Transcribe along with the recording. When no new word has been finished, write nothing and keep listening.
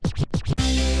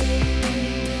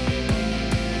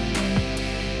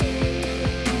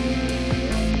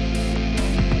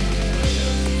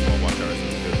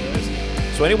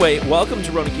So anyway, welcome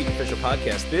to Ronan Geek Official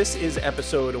Podcast. This is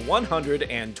episode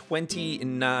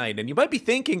 129, and you might be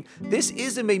thinking, this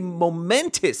is a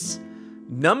momentous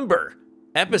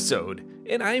episode,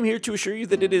 and I am here to assure you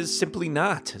that it is simply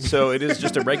not. So it is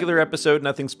just a regular episode.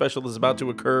 Nothing special is about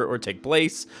to occur or take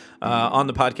place. On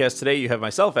the podcast today, you have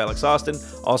myself, Alex Austin.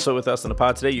 Also with us on the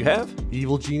pod today, you have...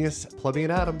 Evil Genius, Plebeian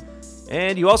Adam.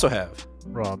 And you also have...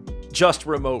 Rob. Just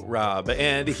remote Rob,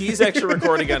 and he's actually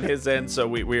recording on his end, so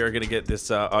we are going to get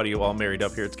this audio all married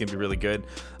up here. It's going to be really good.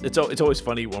 It's always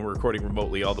funny when we're recording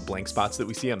remotely, all the blank spots that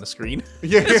we see on the screen.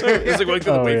 Yeah. So it's like going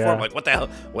through the waveform, like, what the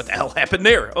hell happened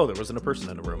there? Oh, there wasn't a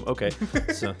person in the room. Okay.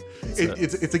 So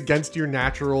it's against your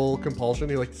natural compulsion.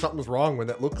 You're like, something's wrong when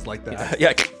that looks like that.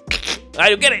 Yeah. I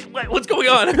don't get it. What's going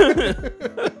on?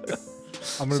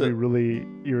 I'm going to be really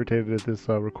irritated if this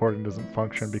recording doesn't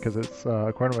function because it's,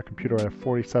 according to my computer, I have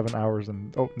 47 hours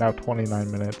and now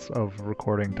 29 minutes of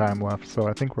recording time left, so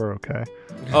I think we're okay.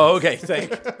 Oh, okay.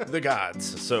 Thank the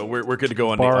gods. So we're good to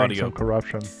go on Barring the audio. some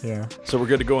corruption, yeah. So we're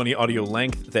good to go on the audio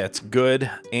length. That's good.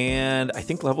 And I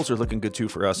think levels are looking good too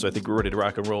for us, so I think we're ready to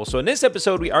rock and roll. So in this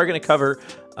episode, we are going to cover,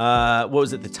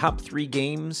 the top 3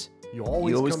 games You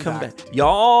always come back to. You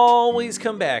always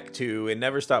come back to and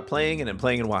never stop playing and then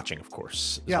playing and watching, of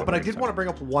course. Yeah, but I did want to bring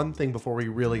up one thing before we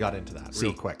really got into that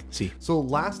real quick. So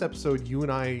last episode, you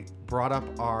and I brought up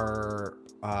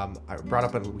and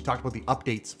we talked about the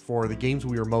updates for the games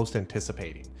we were most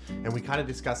anticipating. And we kind of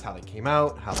discussed how they came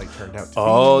out, how they turned out to be.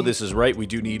 Oh, this is right. We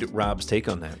do need Rob's take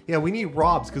on that. Yeah, we need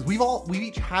Rob's because we've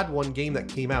each had one game that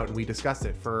came out and we discussed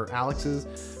it. For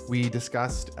Alex's, we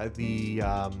discussed the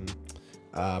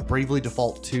Bravely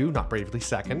Default 2, not Bravely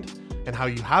Second, and how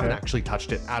you haven't actually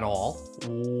touched it at all,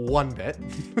 one bit.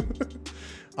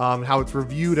 How it's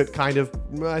reviewed at kind of,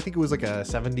 I think it was like a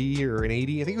 70 or an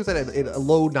 80. I think it was at a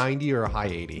low 90 or a high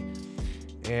 80.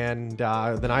 And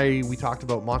then we talked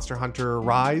about Monster Hunter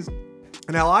Rise.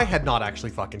 And now I had not actually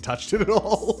fucking touched it at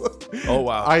all. Oh,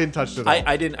 wow. I hadn't touched it at all.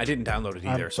 I didn't download it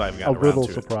either, so I haven't gotten around to it. A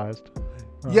little surprised.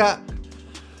 Yeah.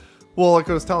 Well, like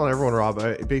I was telling everyone, Rob,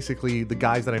 basically the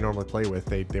guys that I normally play with,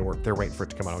 they're waiting for it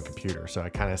to come out on computer. So I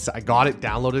got it,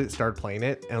 downloaded it, started playing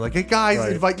it, and I'm like, hey guys,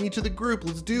 invite me to the group,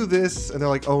 let's do this. And they're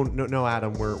like, oh no,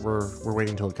 Adam, we're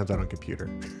waiting until it comes out on computer.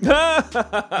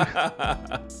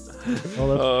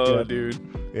 Dude.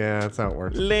 Yeah, that's how it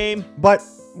works. Lame. But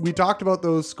we talked about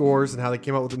those scores and how they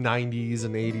came out with the 90s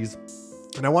and 80s.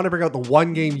 And I want to bring out the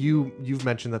one game you've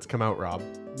mentioned that's come out, Rob.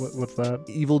 What's that?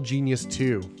 Evil Genius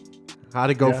 2. How'd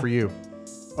it go for you?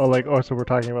 So we're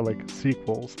talking about like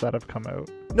sequels that have come out.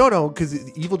 No,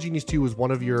 because Evil Genius 2 was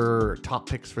one of your top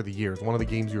picks for the year. It's one of the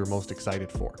games you were most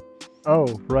excited for. Oh,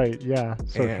 right, yeah.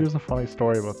 So here's a funny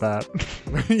story about that.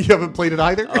 You haven't played it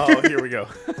either? Oh, here we go.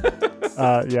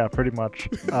 Yeah, pretty much.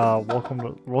 Welcome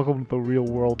to the real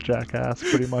world, jackass.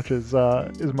 Pretty much is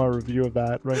my review of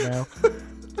that right now.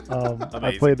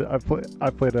 I played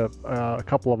a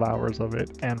couple of hours of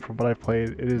it, and from what I've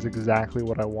played, it is exactly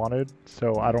what I wanted.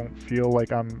 So I don't feel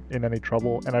like I'm in any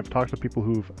trouble. And I've talked to people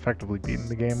who've effectively beaten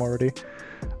the game already,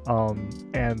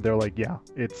 and they're like, "Yeah,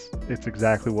 it's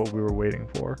exactly what we were waiting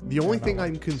for." The only thing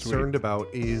I'm concerned about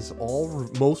is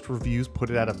most reviews put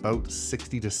it at about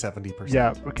 60 to 70%.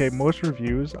 Yeah, okay. Most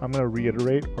reviews, I'm gonna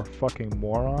reiterate, are fucking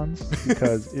morons.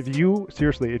 Because if you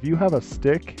have a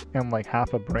stick and like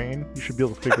half a brain, you should be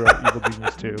able to figure out Evil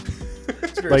Genius 2.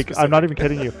 Like, specific. I'm not even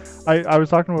kidding you. I was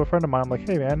talking to a friend of mine. I'm like,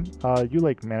 hey man, you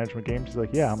like management games? He's like,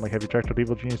 yeah. I'm like, have you checked out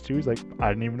Evil Genius 2? He's like, I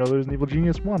didn't even know there was an Evil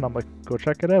Genius 1. I'm like, go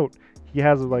check it out. He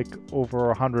has like over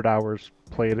 100 hours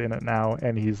played in it now,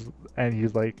 and he's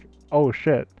like, oh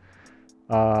shit.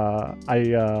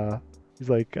 He's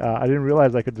like, I didn't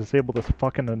realize I could disable this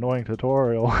fucking annoying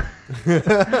tutorial. When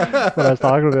I was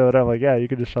talking to the other day, I'm like, yeah, you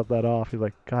could just shut that off. He's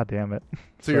like, God damn it.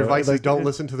 So your advice is don't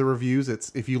listen to the reviews.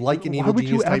 It's if you like an Evil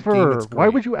Genius type game, it's great. Why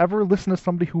would you ever listen to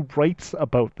somebody who writes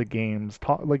about the games?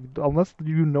 Unless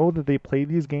you know that they play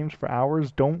these games for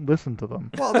hours, don't listen to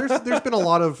them. Well, there's been a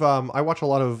lot of I watch a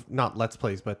lot of not Let's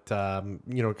Plays, but kind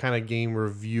of game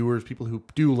reviewers, people who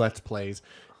do Let's Plays.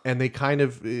 And they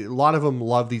a lot of them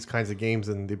love these kinds of games,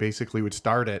 and they basically would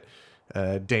start it,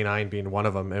 Day 9 being one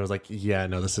of them, and it was like, yeah,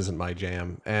 no, this isn't my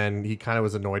jam. And he kind of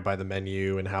was annoyed by the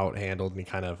menu and how it handled, and he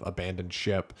kind of abandoned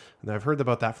ship. And I've heard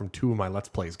about that from 2 of my Let's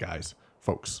Plays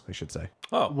folks, I should say.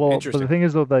 Oh, well, interesting. But the thing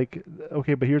is, though, like,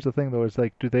 okay, but here's the thing, though, is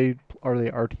like, are they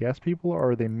RTS people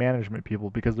or are they management people?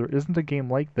 Because there isn't a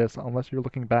game like this unless you're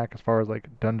looking back as far as like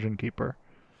Dungeon Keeper.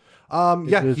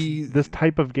 This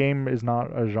type of game is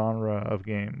not a genre of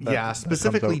game.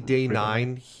 Specifically Day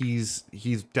 9, he's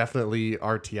definitely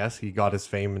RTS. He got his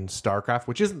fame in StarCraft,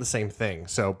 which isn't the same thing.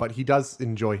 So, but he does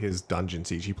enjoy his Dungeon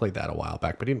Siege. He played that a while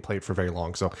back, but he didn't play it for very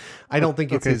long. So, I don't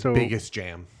think it's his biggest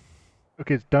jam.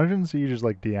 Okay, Dungeon Siege is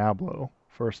like Diablo.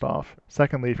 First off,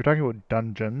 secondly, if you're talking about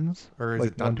dungeons, or is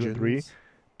like it Dungeons? 1, 2, 3,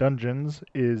 Dungeons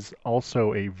is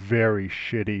also a very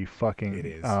shitty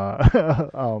fucking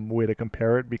way to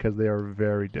compare it because they are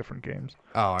very different games.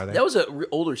 Oh, are they? That was an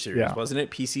older series, wasn't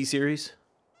it? PC series?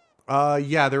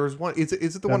 Yeah, there was one. Is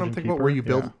it the one I'm thinking about where you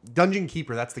build Dungeon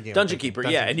Keeper? That's the game. Dungeon Keeper,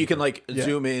 and you can like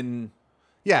zoom in.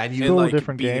 Yeah, and you still like, a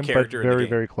different game, but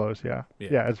very close. Yeah,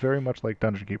 it's very much like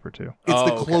Dungeon Keeper too. It's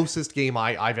the closest game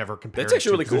I've ever compared. That's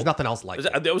actually really cool. There's nothing else like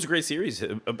it. That was a great series.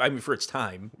 I mean, for its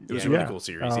time, it was a really cool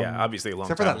series. Obviously a long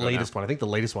time. Except for that latest one. I think the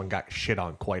latest one got shit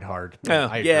on quite hard.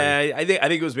 I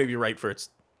think it was maybe right for its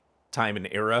time and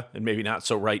era, and maybe not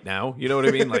so right now. You know what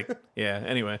I mean? Like,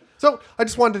 anyway. So I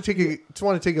just wanted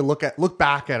to take a look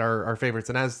back at our favorites,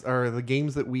 and as are the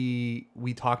games that we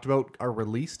talked about are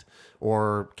released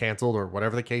or canceled or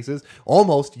whatever the case is. You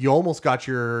almost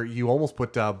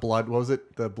put Blood. What was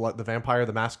it? The Vampire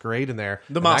the Masquerade in there.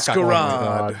 The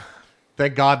Masquerade.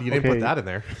 Thank God you didn't put that in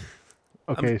there.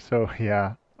 Okay, so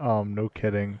no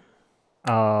kidding.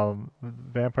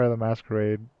 Vampire the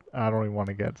Masquerade. I don't even want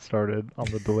to get started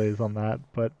on the delays on that,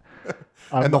 but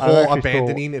and the whole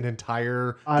abandoning an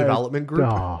entire development group.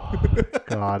 Oh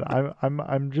God,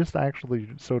 I'm just actually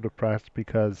so depressed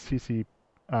because CP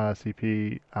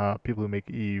people who make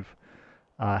Eve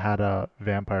had a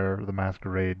Vampire the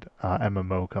Masquerade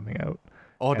MMO coming out.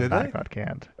 Oh, did they? Got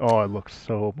canned. Oh, it looks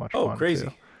so much fun. Oh, crazy.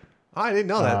 Too. I didn't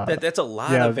know that. That's a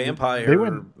lot of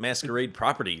Vampire Masquerade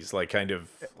properties, like kind of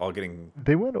all getting.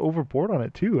 They went overboard on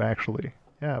it too, actually.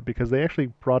 Yeah, because they actually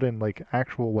brought in like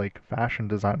actual like fashion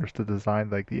designers to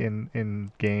design like the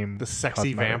in-game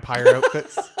sexy cosmetics. vampire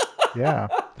outfits. Yeah,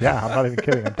 I'm not even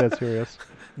kidding. I'm dead serious.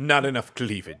 Not enough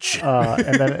cleavage.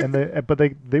 But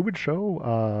they would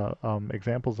show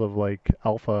examples of like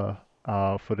alpha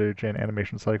footage and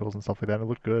animation cycles and stuff like that. It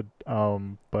looked good,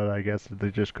 but I guess they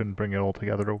just couldn't bring it all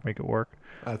together to make it work.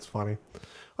 That's funny.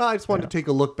 Well, I just wanted to take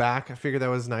a look back. I figured that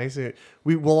was nice.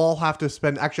 We will all have to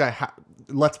spend. Actually,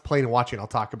 Let's Play and Watching. I'll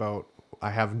talk about.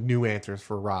 I have new answers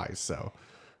for Rise,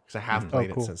 because I have played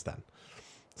it since then,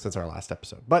 since our last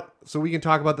episode. But so we can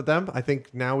talk about them. I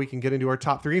think now we can get into our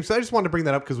top 3 games. So I just wanted to bring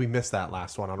that up because we missed that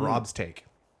last one on Rob's take.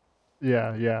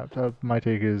 Yeah. My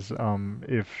take is,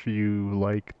 if you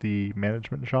like the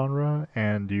management genre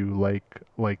and you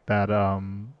like that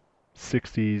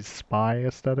 60s spy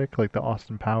aesthetic, like the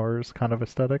Austin Powers kind of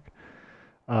aesthetic,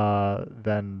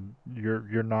 then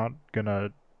you're not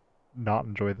gonna not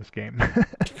enjoy this game.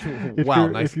 Wow,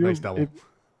 nice double.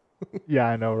 Yeah,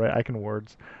 I know, right? I can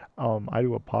words. I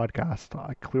do a podcast.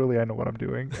 Clearly, I know what I'm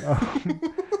doing.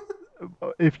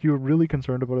 If you're really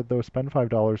concerned about it, though, spend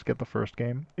 $5, get the first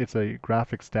game. It's a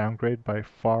graphics downgrade by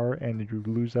far, and you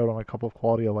lose out on a couple of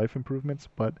quality of life improvements,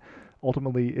 but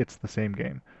ultimately, it's the same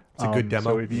game. It's a good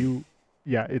demo. So if you,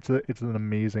 it's an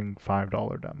amazing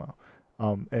 $5 demo,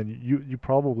 and you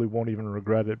probably won't even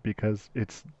regret it because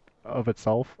it's of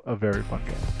itself a very fun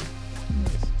game.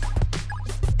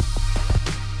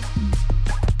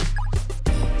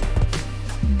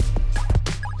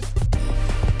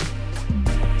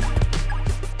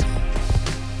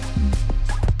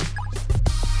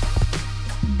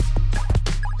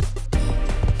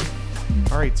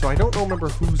 All right, so I don't remember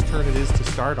whose turn it is to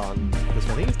start on this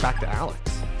one. I think it's back to Alex.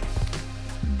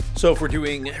 So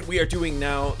we are doing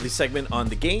now the segment on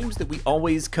the games that we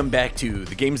always come back to,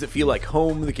 the games that feel like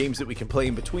home, the games that we can play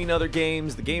in between other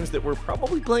games, the games that we're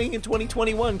probably playing in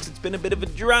 2021 because it's been a bit of a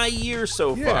dry year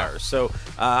so far. So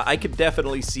I could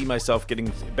definitely see myself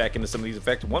getting back into some of these. In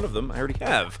fact, one of them I already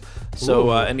have.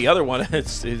 So and the other one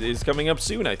is coming up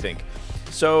soon, I think.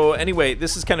 So anyway,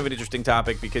 this is kind of an interesting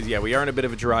topic because we are in a bit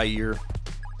of a dry year,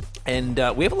 and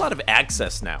we have a lot of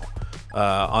access now.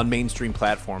 On mainstream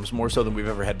platforms, more so than we've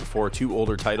ever had before, to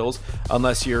older titles,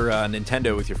 unless you're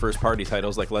Nintendo with your first-party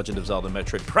titles like Legend of Zelda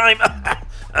Metroid Prime,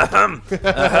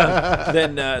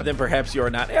 then perhaps you are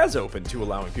not as open to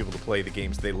allowing people to play the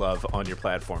games they love on your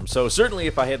platform. So certainly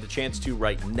if I had the chance to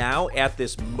right now, at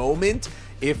this moment,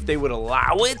 if they would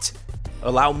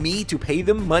allow me to pay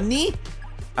them money,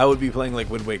 I would be playing like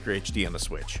Wind Waker HD on the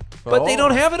Switch. But they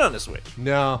don't have it on the Switch.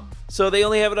 No. So they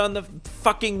only have it on the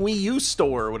fucking Wii U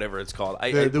store or whatever it's called.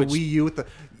 The Wii U with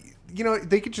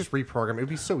they could just reprogram. It would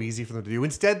be so easy for them to do.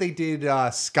 Instead, they did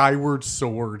Skyward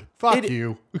Sword. Fuck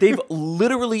you. They've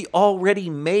literally already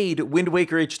made Wind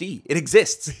Waker HD. It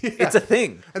exists. Yeah. It's a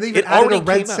thing. And they even added a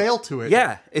red sail to it.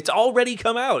 Yeah, it's already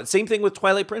come out. Same thing with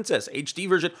Twilight Princess. HD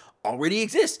version already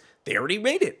exists. They already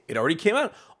made it. It already came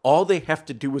out. All they have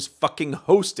to do is fucking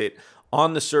host it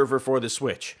on the server for the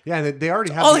Switch. Yeah, and they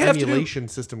already have the emulation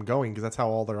system going because that's how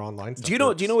all their online stuff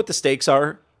works. Do you know what the stakes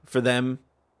are for them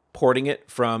porting it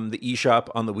from the eShop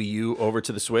on the Wii U over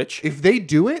to the Switch? If they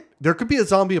do it, there could be a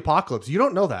zombie apocalypse. You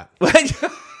don't know that.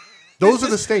 Those are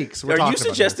the stakes. Are you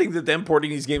suggesting that them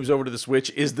porting these games over to the Switch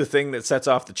is the thing that sets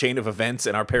off the chain of events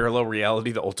in our parallel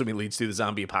reality that ultimately leads to the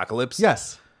zombie apocalypse?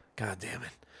 Yes. God damn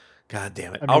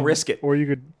it. I'll risk it. Or you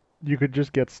could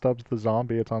just get Stubbs the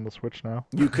Zombie. It's on the Switch now.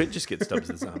 You could just get Stubbs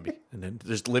the Zombie and then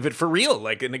just live it for real,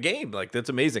 like in a game. Like, that's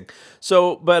amazing.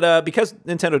 So, but because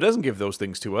Nintendo doesn't give those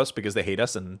things to us because they hate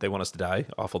us and they want us to die,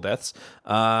 awful deaths,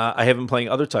 I have been playing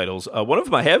other titles. One of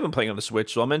them I have been playing on the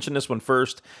Switch, so I'll mention this one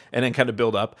first and then kind of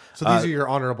build up. So these are your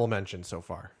honorable mentions so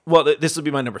far. Well, this will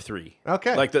be my number 3.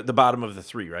 Okay. Like the bottom of the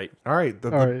 3, right? All right.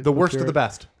 The worst of the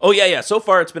best. Oh, yeah. So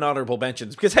far, it's been honorable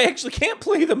mentions because I actually can't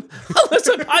play them unless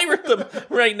I pirate them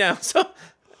right now.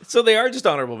 So they are just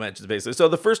honorable mentions, basically. So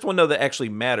the first one, though, that actually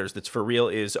matters, that's for real,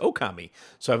 is Okami.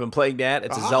 So I've been playing that.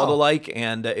 It's a Zelda-like,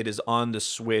 and it is on the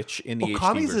Switch in the HD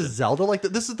version. Okami's a Zelda-like?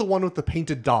 This is the one with the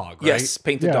painted dog, right? Yes,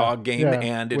 painted dog game,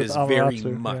 and it is very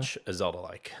much a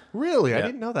Zelda-like. Really? I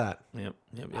didn't know that. Yep.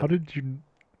 How did you...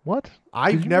 What?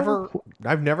 I've never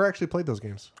actually played those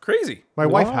games. Crazy. My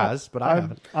wife has, but I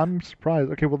haven't. I'm surprised.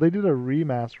 Okay, well, they did a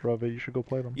remaster of it. You should go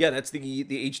play them. Yeah, that's the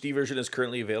HD version is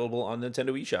currently available on Nintendo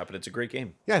eShop, and it's a great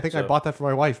game. Yeah, I think I bought that for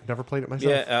my wife. Never played it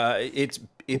myself. Yeah, it's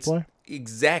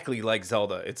exactly like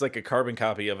Zelda. It's like a carbon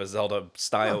copy of a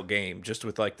Zelda-style game, just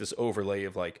with like this overlay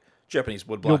of like Japanese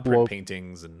woodblock print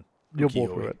paintings and you'll blow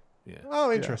through it. Yeah.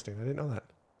 Oh, interesting. I didn't know that.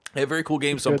 Yeah, very cool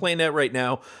game. So I'm playing that right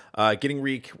now, getting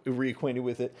reacquainted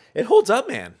with it. It holds up,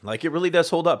 man. Like, it really does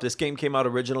hold up. This game came out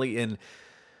originally in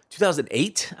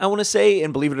 2008, I want to say,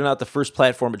 and believe it or not, the first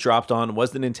platform it dropped on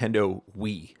was the Nintendo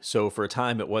Wii. So for a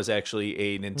time, it was actually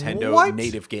a Nintendo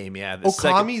native game. Yeah,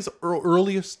 Okami's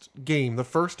earliest game, the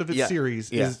first of its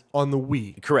series, is on the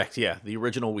Wii. Correct. Yeah, the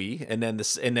original Wii, and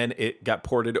then it got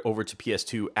ported over to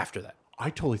PS2 after that. I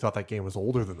totally thought that game was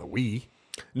older than the Wii.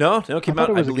 No, it came out.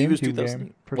 I believe it was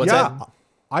 2000.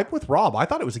 I'm with Rob. I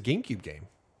thought it was a GameCube game.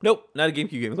 Nope, not a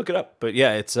GameCube game. Look it up. But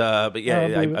yeah, it's I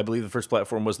believe the first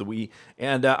platform was the Wii,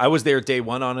 and I was there day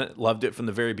one on it. Loved it from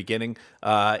the very beginning.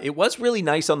 It was really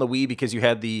nice on the Wii because you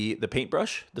had the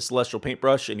paintbrush, the Celestial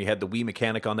paintbrush, and you had the Wii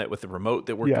mechanic on that with the remote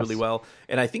that worked really well.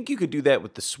 And I think you could do that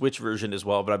with the Switch version as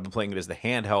well. But I've been playing it as the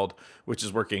handheld, which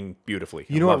is working beautifully.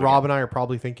 You know what Rob and I are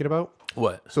probably thinking about?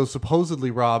 What? So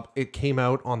supposedly, Rob, it came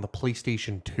out on the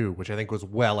PlayStation 2, which I think was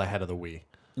well ahead of the Wii.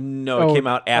 No, it came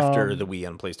out after the Wii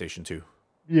on PlayStation 2.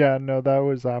 Yeah, no, that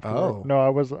was after. Oh. No, I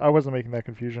wasn't making that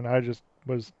confusion. I just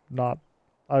thought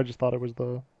it was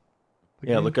the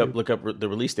look up the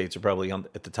release dates are probably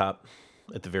at the top,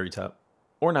 at the very top,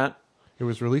 or not. It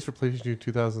was released for PlayStation 2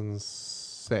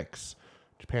 2006.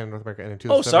 Japan, North America, and in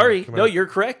 2007. Oh, sorry. No, you're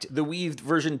correct. The Wii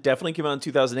version definitely came out in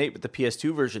 2008, but the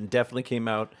PS2 version definitely came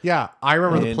out. Yeah, I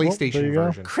remember the PlayStation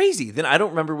version. Crazy. Then I don't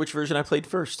remember which version I played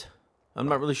first. I'm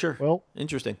not really sure. Well,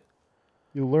 interesting.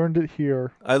 You learned it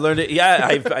here. I learned it. Yeah,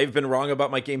 I've been wrong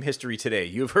about my game history today.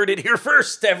 You've heard it here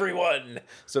first, everyone.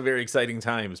 So very exciting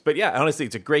times. But yeah, honestly,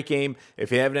 it's a great game.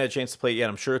 If you haven't had a chance to play it yet,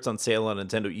 I'm sure it's on sale on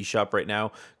Nintendo eShop right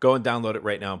now. Go and download it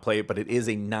right now and play it. But it is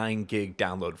a 9 gig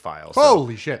download file. So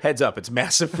holy shit! Heads up, it's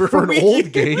massive for an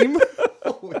old game.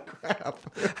 Holy crap!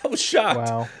 I was shocked.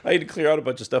 Wow. I had to clear out a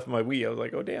bunch of stuff on my Wii. I was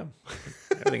like, oh damn.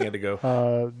 Everything had to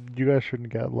go. You guys shouldn't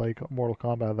get like Mortal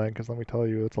Kombat then, because let me tell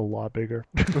you, it's a lot bigger.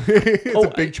 It's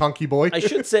a big chunky boy. I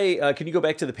should say, can you go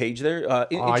back to the page there?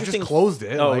 I just closed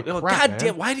it. Oh, God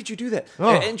damn! Why did you do that?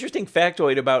 Interesting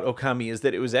factoid about Okami is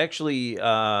that it was actually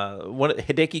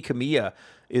Hideki Kamiya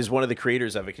is one of the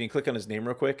creators of it. Can you click on his name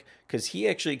real quick? Because he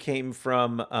actually came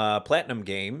from Platinum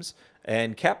Games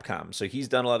and Capcom. So he's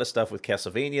done a lot of stuff with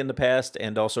Castlevania in the past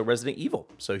and also Resident Evil.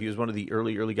 So he was one of the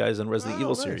early guys on Resident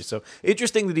Evil series. So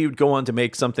interesting that he would go on to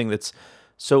make something that's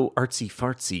so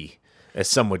artsy-fartsy, as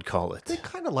some would call it. They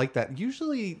kind of like that.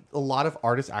 Usually a lot of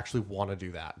artists actually want to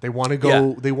do that. They want to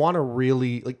go, they want to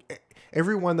really, like,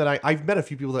 everyone that I've met a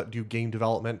few people that do game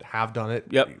development have done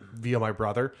it via my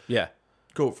brother. Yeah.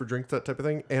 Go out for drinks, that type of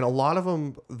thing. And a lot of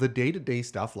them, the day-to-day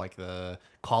stuff, like the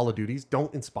Call of Duties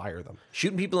don't inspire them.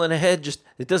 Shooting people in the head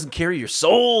it doesn't carry your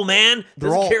soul, man. It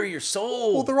doesn't carry your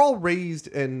soul. Well, they're all raised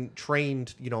and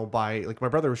trained, by, like, my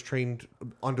brother was trained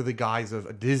under the guise of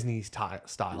a Disney style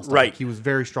stuff. Right. Like, he was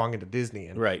very strong into Disney.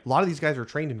 And right. a lot of these guys are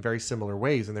trained in very similar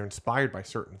ways, and they're inspired by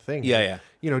certain things. Yeah,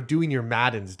 And, doing your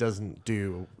Maddens doesn't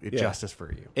do it justice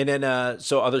for you. And then,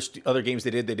 so other games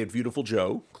they did Beautiful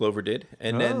Joe, Clover did.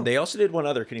 And then they also did one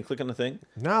other. Can you click on the thing?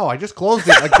 No, I just closed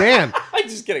it again. I'm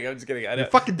just kidding. You're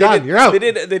fucking done. You're out.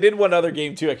 They did one other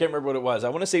game too. I can't remember what it was. I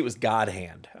want to say it was God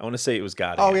Hand.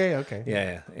 Oh, yeah, okay.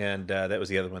 Yeah. And that was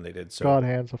the other one they did. So God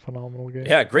Hand's a phenomenal game.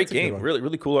 Yeah, great game. Really,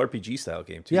 really cool RPG style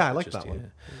game too. Yeah, I like that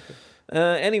one.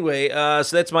 Anyway, so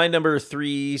that's my number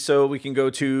 3. So we can go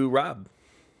to Rob.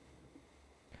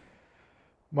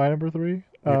 My number 3?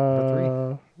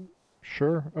 Number 3.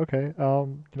 Sure. Okay.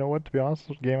 You know what? To be honest,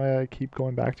 the game I keep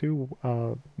going back to,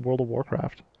 World of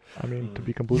Warcraft. I mean, to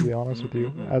be completely honest with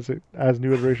you, as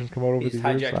new iterations come out over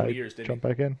the years, I jump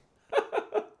back in.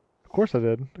 Of course I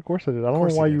did. I don't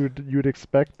know why you would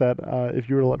expect that if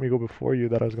you were to let me go before you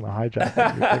that I was going to hijack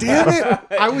it. Damn it!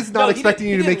 I was not expecting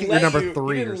you to make it your number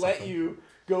 3 he or didn't something. let you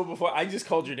go before. I just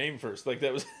called your name first. Like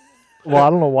that was. Well, I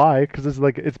don't know why, because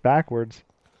it's backwards.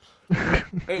 It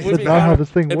That's not how this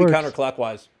thing it'd works. be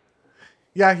counterclockwise.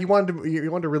 Yeah, he wanted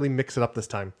to really mix it up this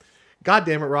time. God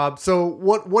damn it, Rob. So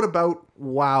what about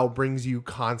WoW brings you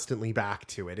constantly back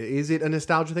to it? Is it a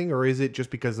nostalgia thing, or is it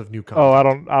just because of new content? Oh, I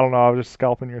don't know. I was just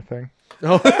scalping your thing.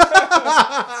 God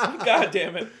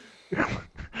damn it.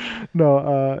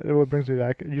 No, what brings me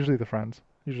back? Usually friends.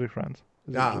 Is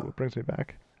what brings me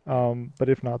back. But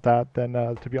if not that, then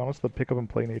to be honest, the pick up and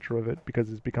play nature of it, because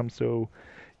it's become so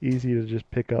easy to just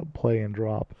pick up, play, and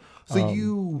drop. So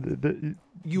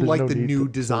you like the new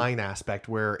design aspect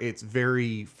where it's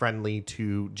very friendly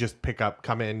to just pick up,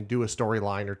 come in, do a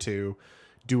storyline or two,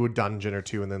 do a dungeon or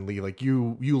two, and then leave. Like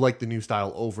you like the new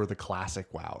style over the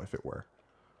classic WoW, if it were.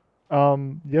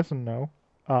 Yes and no.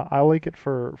 I like it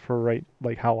for right,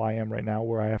 like how I am right now,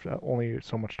 where I have only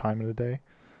so much time in a day.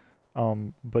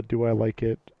 But do I like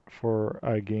it for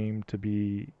a game to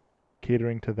be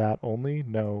catering to that only?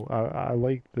 No. I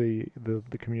like the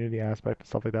community aspect and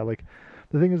stuff like that. Like,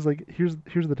 the thing is, like, here's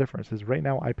the difference is right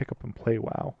now I pick up and play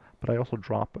WoW, but I also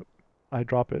drop it. I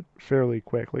drop it fairly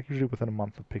quick, like usually within a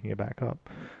month of picking it back up.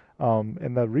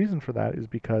 And the reason for that is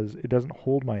because it doesn't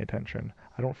hold my attention.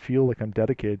 I don't feel like I'm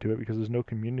dedicated to it because there's no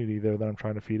community there that I'm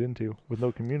trying to feed into. With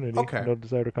no community, no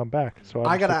desire to come back. So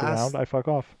I just stick around, I fuck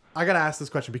off. I got to ask this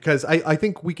question because I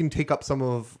think we can take up some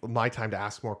of my time to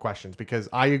ask more questions, because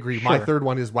I agree. Sure. My third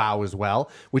one is WoW as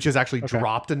well, which has actually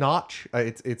dropped a notch.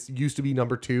 It's used to be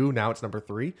number 2. Now it's number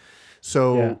 3.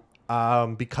 So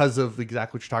because of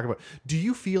exactly what you're talking about, do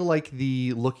you feel like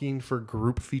the looking for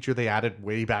group feature they added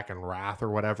way back in Wrath or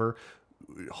whatever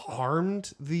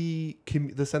harmed the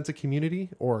sense of community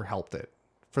or helped it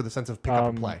for the sense of pick up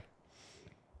and play?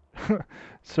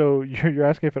 So you're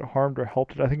asking if it harmed or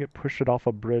helped it? I think it pushed it off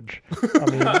a bridge. I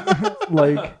mean,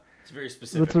 like, it's very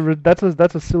specific.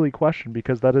 That's a silly question,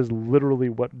 because that is literally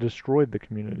what destroyed the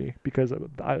community. Because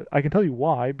I can tell you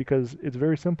why. Because it's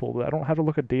very simple. I don't have to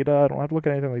look at data. I don't have to look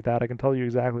at anything like that. I can tell you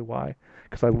exactly why,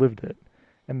 because I lived it.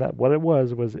 And that what it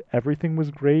was everything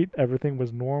was great. Everything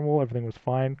was normal. Everything was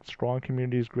fine. Strong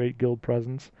communities, great guild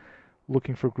presence.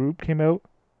 Looking for group came out,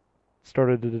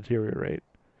 started to deteriorate.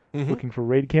 Mm-hmm. Looking for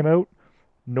raid came out,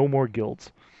 no more guilds.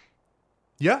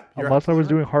 Yeah. Unless I was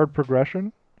doing hard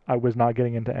progression, I was not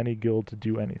getting into any guild to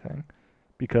do anything,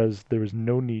 because there was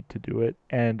no need to do it.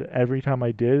 And every time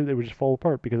I did, it would just fall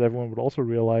apart, because everyone would also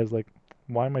realize, like,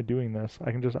 why am I doing this?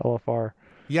 I can just LFR.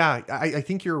 Yeah, I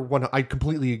think you're one. I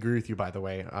completely agree with you, by the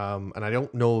way. And I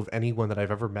don't know of anyone that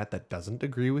I've ever met that doesn't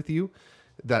agree with you,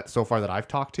 that so far that I've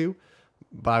talked to.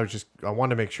 But I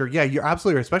wanted to make sure. Yeah, you're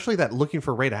absolutely right. Especially that looking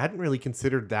for raid. I hadn't really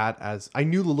considered that as. I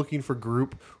knew the looking for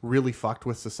group really fucked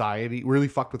with society, really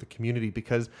fucked with the community,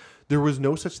 because there was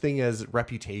no such thing as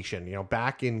reputation. You know,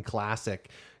 back in Classic,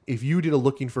 if you did a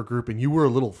looking for group and you were a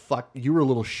little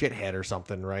shithead or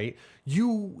something, right?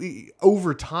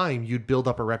 Over time you'd build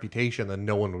up a reputation, then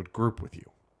no one would group with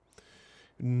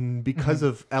you. Because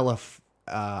of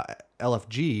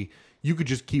LFG. You could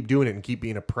just keep doing it and keep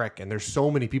being a prick. And there's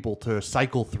so many people to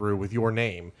cycle through with your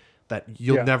name that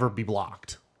you'll never be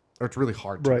blocked. Or it's really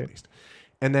hard to, at least.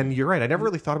 And then you're right. I never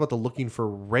really thought about the looking for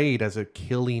raid as a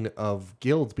killing of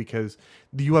guilds, because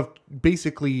you have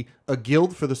basically a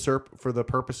guild for the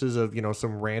purposes of,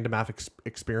 some random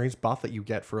experience buff that you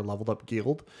get for a leveled up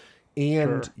guild.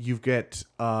 And you get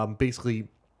basically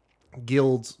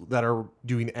guilds that are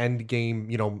doing end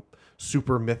game,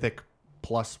 super mythic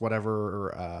plus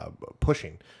whatever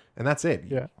pushing, and that's it.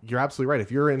 Yeah. You're absolutely right.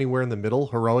 If you're anywhere in the middle,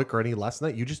 heroic or any less than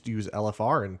that, you just use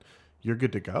LFR and you're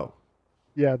good to go.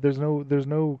 Yeah, there's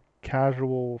no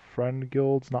casual friend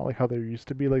guilds, not like how there used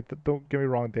to be. Like, don't get me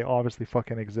wrong, they obviously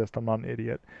fucking exist. I'm not an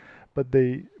idiot, but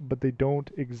they don't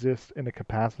exist in a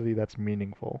capacity that's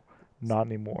meaningful. Not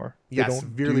anymore. Yeah, They don't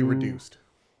severely do- reduced.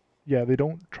 Yeah, they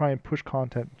don't try and push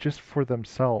content just for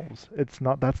themselves. That's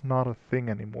not a thing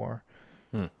anymore.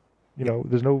 Hmm. You know,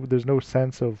 there's no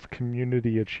sense of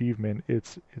community achievement.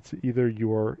 It's either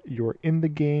you're in the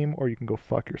game or you can go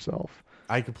fuck yourself.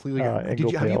 I completely. And Have go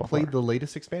you play played LFR. the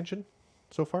latest expansion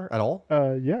so far at all?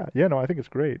 Yeah, no, I think it's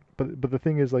great. But the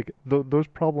thing is, like, those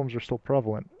problems are still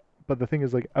prevalent. But the thing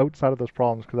is, like, outside of those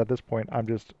problems, because at this point,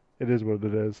 it is what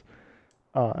it is.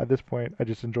 At this point, I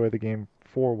just enjoy the game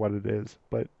for what it is.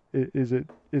 But is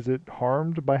it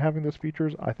harmed by having those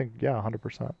features? I think, yeah,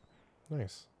 100%.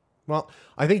 Nice. Well,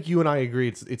 I think you and I agree.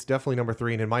 It's definitely number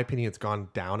 3, and in my opinion, it's gone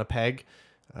down a peg.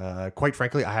 Quite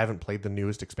frankly, I haven't played the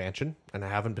newest expansion, and I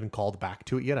haven't been called back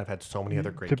to it yet. I've had so many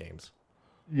other great games.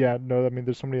 Yeah, no, I mean,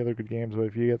 there's so many other good games, but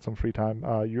if you get some free time,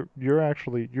 you're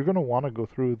gonna want to go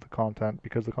through the content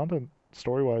because the content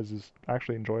story-wise is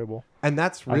actually enjoyable. And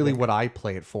that's really think. what I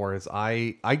play it for. Is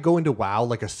I go into WoW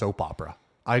like a soap opera.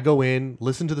 I go in,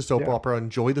 listen to the soap Yeah. opera,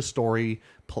 enjoy the story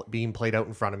being played out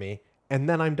in front of me, and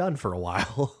then I'm done for a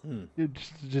while. You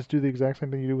just do the exact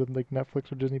same thing you do with like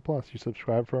Netflix or Disney Plus. You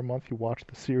subscribe for a month, you watch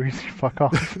the series, you fuck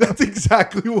off. That's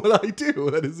exactly what I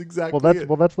do. That is exactly That's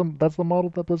the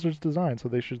model that Blizzard's designed, so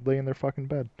they should lay in their fucking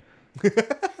bed.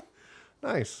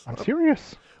 Nice. I'm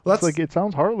serious. Well, It's like, it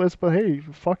sounds heartless, but hey,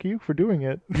 fuck you for doing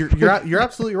it. You're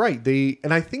absolutely right.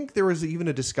 And I think there was even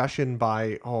a discussion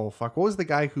by what was the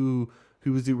guy who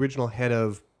was the original head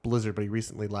of Blizzard, but he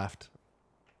recently left?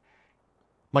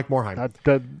 Mike Morheim.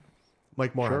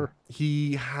 Mike Morheim. Sure.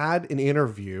 He had an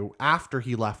interview after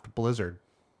he left Blizzard,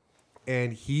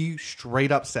 and he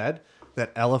straight up said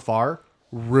that LFR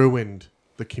ruined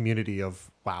the community of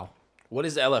WoW. What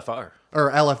is LFR?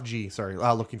 Or LFG, sorry,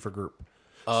 looking for group.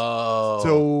 Oh.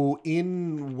 So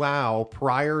in WoW,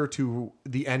 prior to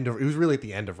the end of, it was really at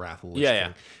the end of Wrath of the Lich Yeah.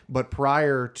 King, but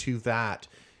prior to that,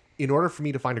 in order for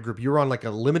me to find a group, you were on like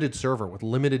a limited server with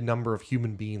limited number of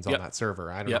human beings on Yep. that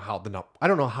server. I don't Yep. know I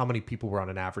don't know how many people were on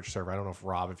an average server. I don't know if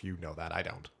Rob, if you know that. I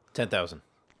don't. 10,000.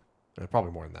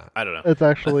 Probably more than that. I don't know. It's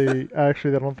actually I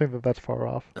don't think that's far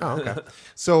off. Oh, okay.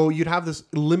 So you'd have this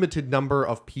limited number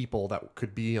of people that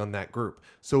could be on that group.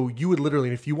 So you would literally,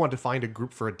 if you want to find a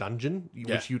group for a dungeon,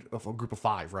 a group of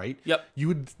 5, right? Yep. You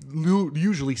would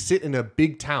usually sit in a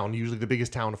big town, usually the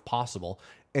biggest town if possible,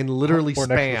 and literally Or next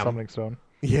to the spam. summoning stone.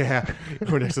 Yeah,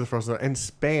 or next to the frozen and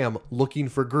spam looking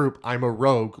for group. I'm a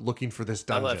rogue looking for this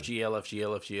dungeon.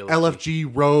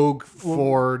 LFG rogue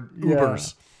for yeah.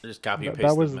 Ubers. Just copy and That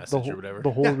paste the was message the or whatever.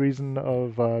 whole Yeah. reason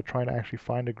of trying to actually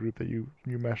find a group that you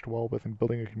meshed well with and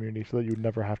building a community so that you'd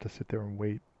never have to sit there and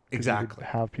wait. 'Cause you would Exactly.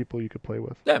 have people you could play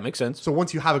with. Yeah, it makes sense. So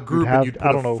once you have a group have, and you put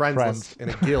I don't know, friends friends. list in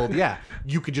a guild, yeah,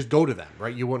 you could just go to them,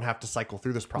 right? You wouldn't have to cycle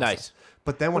through this process. Nice.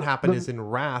 But then what happened is in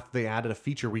Wrath, they added a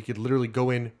feature where you could literally go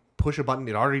in, push a button,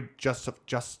 it already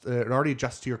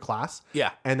adjusts to your class.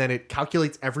 Yeah. And then it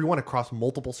calculates everyone across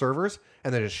multiple servers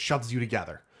and then it shoves you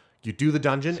together. You do the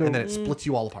dungeon and then it splits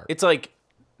you all apart. It's like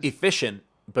efficient,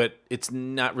 but it's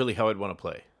not really how I'd want to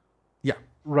play. Yeah.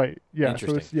 Right. Yeah. So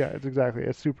Interesting.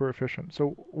 it's super efficient. So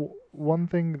one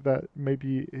thing that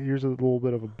maybe here's a little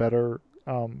bit of a better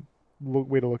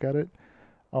way to look at it.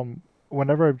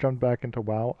 Whenever I've jumped back into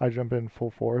WoW, I jump in full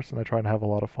force and I try and have a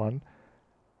lot of fun.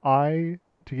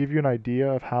 To give you an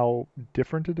idea of how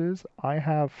different it is, I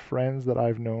have friends that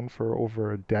I've known for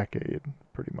over a decade,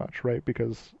 pretty much, right?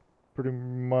 Because pretty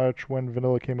much when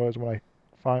Vanilla came out is when I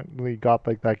finally got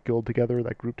like that guild together,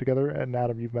 that group together, and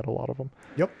Adam, you've met a lot of them.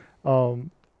 Yep.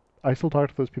 I still talk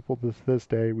to those people to this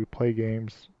day. We play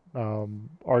games,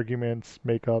 arguments,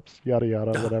 makeups, yada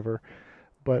yada, whatever.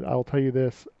 But I'll tell you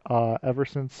this: ever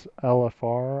since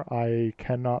LFR, I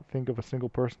cannot think of a single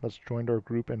person that's joined our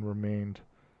group and remained.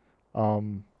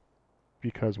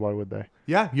 Because why would they?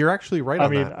 Yeah, you're actually right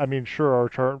on that. I mean, sure,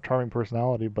 our charming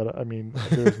personality, but I mean,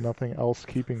 there's nothing else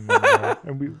keeping them there.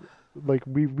 And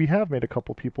we have made a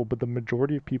couple people, but the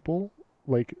majority of people,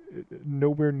 like,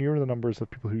 nowhere near the numbers of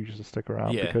people who used to stick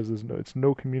around Yeah. because it's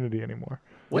no community anymore.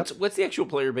 What's the actual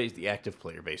player base, the active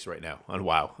player base right now on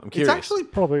WoW? I'm It's curious. actually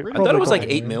Probably. I thought it was like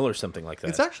probably. 8 mil or something like that.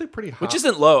 it's actually pretty high. Which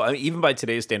isn't low. I mean, even by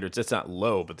today's standards, it's not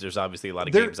low, but there's obviously a lot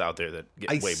of There- games out there that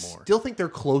get I way more. still think they're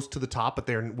close to the top, but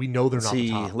we know they're not the See,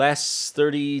 top. last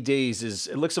 30 days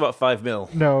it looks about 5 mil.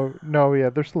 No, yeah,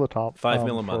 they're still the top. 5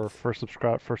 mil a month. for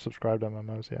subscribed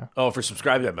MMOs, yeah. Oh, for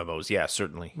subscribed MMOs, yeah,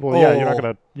 certainly. Well, yeah,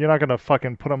 Oh. you're not gonna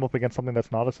fucking put them up against something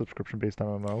that's not a subscription-based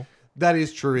MMO. That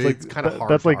is true. It's kind of hard.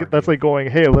 That's like going,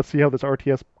 hey, let's see how this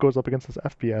RTS goes up against this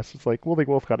FPS. It's like, well, they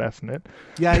both got S in it.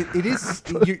 Yeah, it is.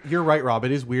 You're right, Rob.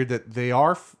 It is weird that they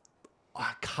are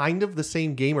kind of the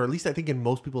same game, or at least I think in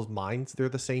most people's minds they're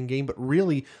the same game. But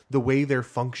really, the way their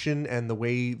function and the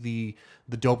way the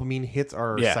dopamine hits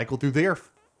are cycled through, they are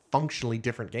functionally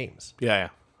different games. Yeah.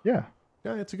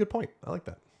 It's a good point. I like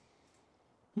that.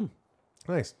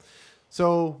 Nice.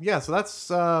 So that's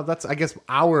I guess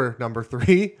our number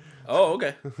 3. Oh,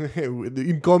 okay.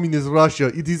 In communist Russia,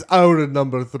 it is our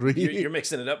number 3. You're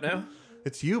mixing it up now?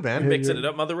 It's you, man. You're mixing it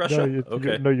up, Mother Russia?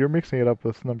 You're mixing it up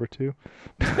with number 2.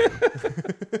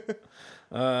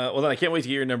 Well, then I can't wait to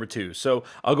get your number 2. So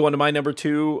I'll go on to my number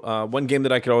 2. One game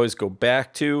that I could always go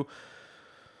back to.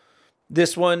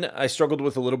 This one I struggled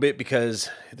with a little bit because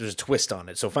there's a twist on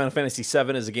it. So Final Fantasy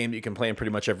VII is a game that you can play on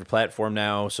pretty much every platform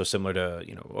now. So similar to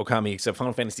Okami, except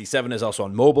Final Fantasy VII is also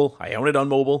on mobile. I own it on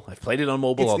mobile. I've played it on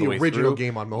mobile all the way through. It's the original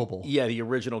game on mobile. Yeah, the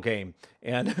original game.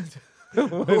 And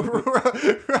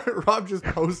Rob just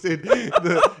posted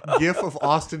the GIF of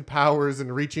Austin Powers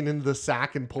and reaching into the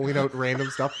sack and pulling out random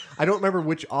stuff. I don't remember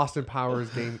which Austin Powers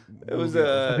game. It was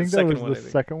I think that was the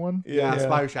second one. Yeah,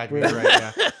 Spy Who Shagged Me. Right.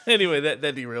 Yeah. Anyway, that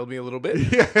derailed me a little bit.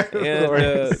 Yeah,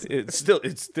 and it's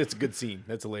a good scene.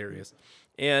 That's hilarious.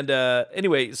 And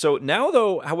anyway, so now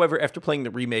though, however, after playing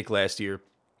the remake last year,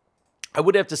 I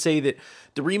would have to say that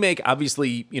the remake,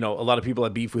 obviously, a lot of people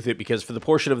have beef with it because for the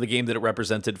portion of the game that it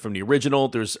represented from the original,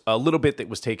 there's a little bit that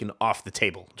was taken off the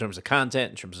table in terms of content,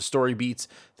 in terms of story beats,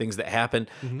 things that happen.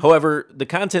 Mm-hmm. However, the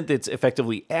content that's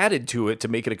effectively added to it to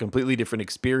make it a completely different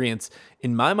experience,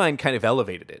 in my mind, kind of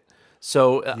elevated it.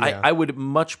 So I would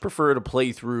much prefer to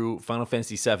play through Final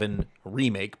Fantasy VII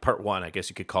Remake, Part 1, I guess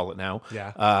you could call it now,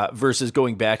 versus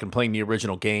going back and playing the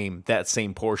original game, that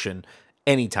same portion,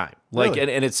 anytime. Like,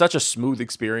 really? and it's such a smooth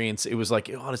experience. It was like,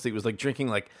 honestly, it was like drinking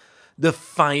like the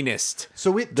finest.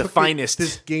 So it the took finest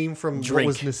this game from drink.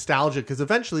 What was nostalgia, because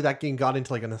eventually that game got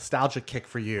into like a nostalgia kick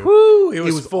for you. Woo! It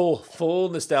was full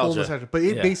nostalgia. But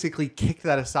it basically kicked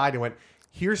that aside and went,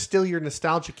 here's still your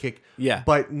nostalgia kick. Yeah.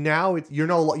 But now you're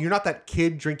not that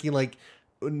kid drinking like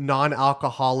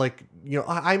non-alcoholic,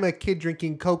 I'm a kid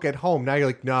drinking Coke at home. Now you're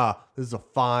like, nah, this is a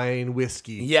fine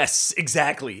whiskey. Yes,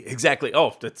 exactly.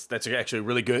 Oh, that's actually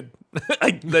really good.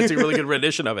 That's a really good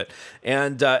rendition of it.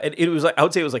 And it was like, I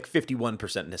would say it was like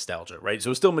 51% nostalgia, right? So it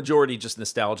was still majority just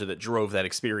nostalgia that drove that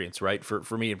experience, right?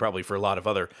 For me and probably for a lot of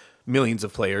other millions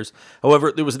of players.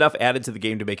 However, there was enough added to the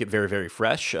game to make it very, very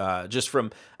fresh. Just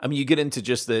from, you get into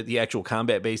just the actual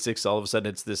combat basics. All of a sudden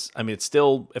it's this, it's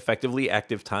still effectively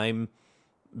active time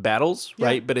battles,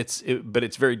 right? But it's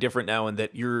very different now in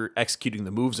that you're executing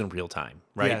the moves in real time,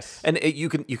 right? Yes. And you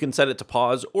can set it to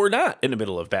pause or not in the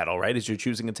middle of battle, right? As you're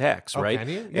choosing attacks, right? Can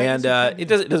you? And it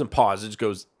doesn't pause; it just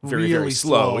goes very really very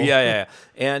slow. slow. Yeah.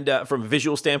 And from a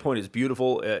visual standpoint, it's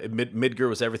beautiful. Midgar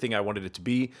was everything I wanted it to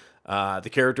be. The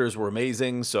characters were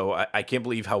amazing, so I can't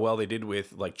believe how well they did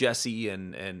with like Jesse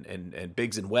and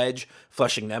Biggs and Wedge,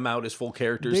 fleshing them out as full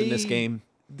characters in this game.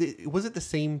 Was it the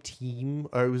same team,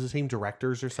 or it was the same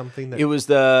directors or something? It was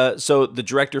the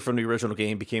director from the original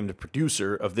game became the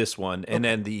producer of this one, and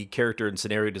then the character and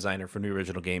scenario designer from the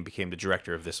original game became the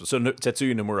director of this one. So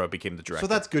Tetsuya Nomura became the director.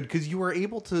 So that's good, because you were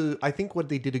able to, I think what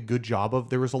they did a good job of,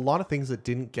 there was a lot of things that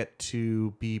didn't get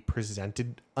to be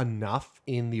presented enough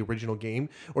in the original game,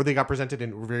 or they got presented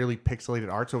in really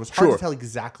pixelated art, so it was hard to tell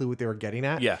exactly what they were getting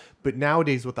at. Yeah. But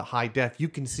nowadays with the high def, you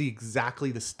can see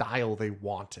exactly the style they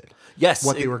wanted. Yes.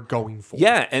 What they were going for.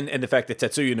 Yeah, and the fact that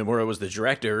Tetsuya Nomura was the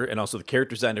director and also the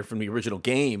character designer from the original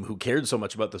game who cared so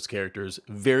much about those characters,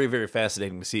 very, very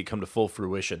fascinating to see it come to full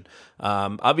fruition.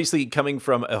 Obviously coming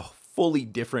from a fully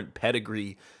different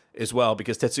pedigree as well,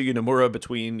 because Tetsuya Nomura,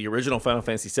 between the original Final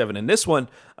Fantasy VII and this one,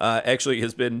 actually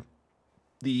has been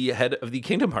the head of the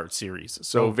Kingdom Hearts series.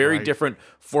 So very different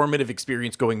formative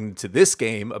experience going into this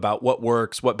game about what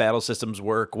works, what battle systems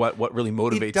work, what really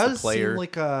motivates the player. Seem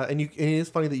like and it is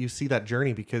funny that you see that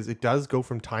journey, because it does go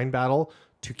from time battle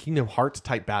to Kingdom Hearts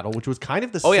type battle, which was kind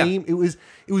of the same. Yeah.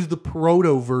 It was the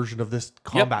proto version of this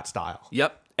combat style.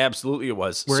 Yep. Absolutely, it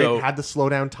was. Where it had the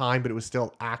slowdown time, but it was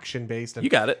still action based. And you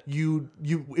got it.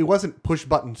 It wasn't push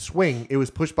button swing. It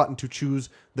was push button to choose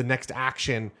the next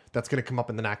action that's going to come up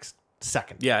in the next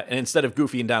second. Yeah, and instead of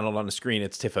Goofy and Donald on the screen,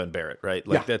 it's Tifa and Barrett, right?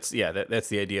 Like that's the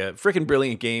idea. Freaking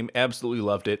brilliant game. Absolutely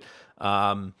loved it.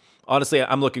 honestly,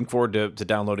 I'm looking forward to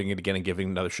downloading it again and giving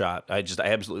it another shot. I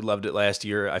absolutely loved it last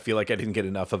year. I feel like I didn't get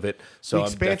enough of it. So the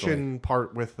expansion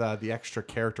part with the extra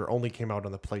character only came out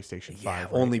on the PlayStation 5. Right?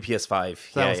 Only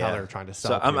PS5. So that was how they were trying to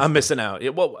sell. So I'm missing out.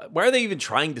 Well, why are they even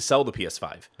trying to sell the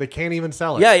PS5? They can't even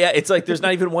sell it. Yeah. It's like there's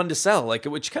not even one to sell. Like,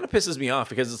 which kind of pisses me off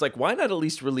because it's like, why not at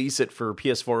least release it for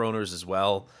PS4 owners as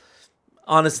well?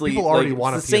 Honestly, people already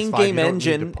want it's a the same PS5, game you don't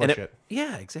engine, need to and push it.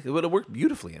 yeah, exactly. But it worked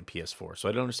beautifully on PS4, so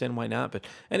I don't understand why not. But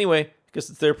anyway, I guess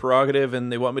it's their prerogative,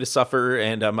 and they want me to suffer,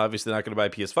 and I'm obviously not going to buy a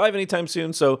PS5 anytime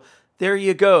soon. So there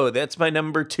you go. That's my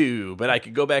number 2. But I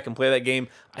could go back and play that game.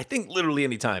 I think literally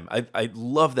anytime. I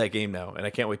love that game now, and I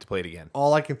can't wait to play it again.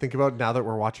 All I can think about now that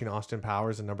we're watching Austin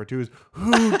Powers and number 2 is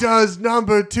who does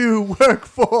number 2 work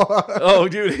for? Oh,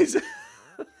 dude, it's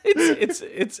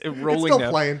rolling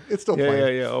now. It's still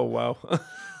playing. Yeah. Oh, wow.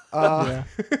 Yeah.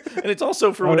 And it's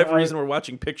also, for whatever reason, we're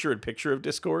watching picture-in-picture of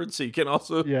Discord, so you can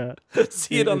also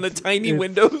see it on the tiny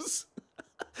windows.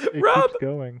 It Rob, keeps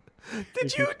going.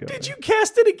 did you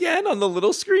cast it again on the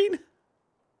little screen?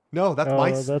 No, that's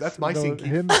my scene.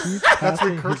 He's That's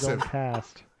casting his own recursive.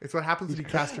 cast. It's what happens when you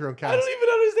cast your own cast. I don't even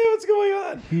understand what's going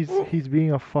on. He's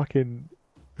being a fucking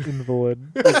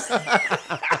invalid.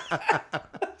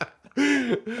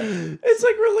 It's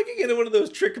like we're looking into one of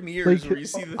those trick mirrors where you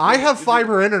see the. I have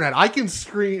fiber internet. I can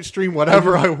stream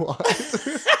whatever I want.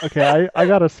 Okay, I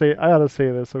gotta say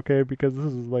this, okay, because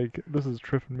this is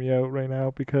tripping me out right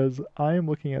now because I am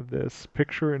looking at this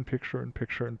picture in picture in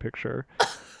picture in picture.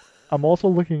 I'm also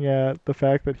looking at the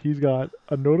fact that he's got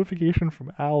a notification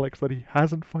from Alex that he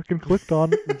hasn't fucking clicked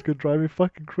on. It's gonna drive me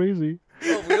fucking crazy.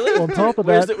 Oh, really? On top of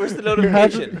where's that, where's the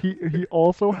notification? He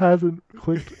also hasn't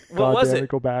clicked. What was it?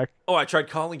 Go back. Oh, I tried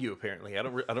calling you. Apparently, I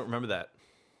don't remember that.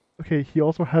 Okay, he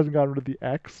also hasn't gotten rid of the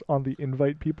X on the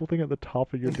invite people thing at the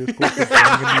top of your Discord for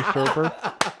joining a new server.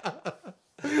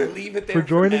 Leave it there For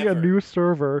joining a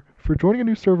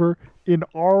new server in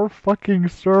our fucking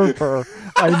server.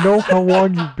 I know how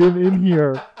long you've been in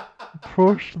here.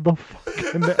 Push the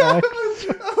fucking X.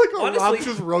 Honestly, Rob's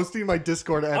just roasting my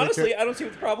Discord etiquette. Honestly, I don't see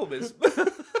what the problem is.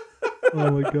 Oh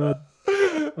my god.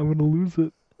 I'm gonna lose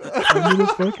it. I'm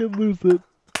gonna fucking lose it.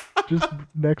 Just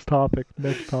next topic.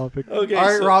 Okay. All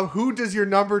right, Rob, who does your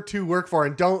number 2 work for?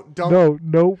 And don't.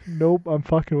 No, nope. I'm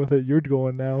fucking with it. You're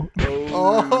going now.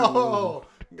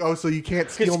 Oh, so you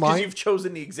can't steal mine? Because you've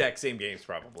chosen the exact same games,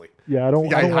 probably. Yeah, I don't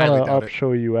want to doubt it.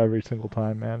 show you every single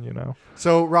time, man, you know.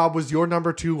 So, Rob, was your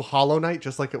number 2 Hollow Knight,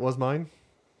 just like it was mine?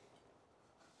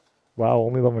 Wow,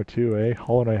 only number 2, eh?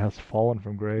 Hollow Knight has fallen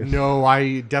from grace. No,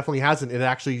 I definitely hasn't. It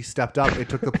actually stepped up. It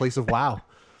took the place of WoW.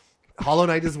 Hollow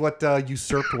Knight is what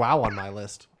usurped WoW on my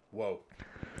list. Whoa.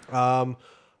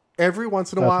 Every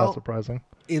once in a That's while, not surprising.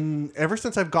 Ever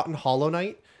since I've gotten Hollow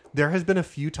Knight, there has been a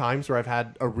few times where I've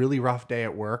had a really rough day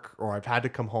at work or I've had to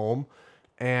come home.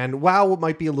 And WoW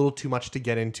might be a little too much to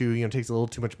get into. You know, it takes a little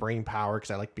too much brain power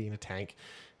because I like being a tank.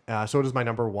 So does my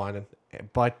number 1.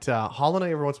 But Hollow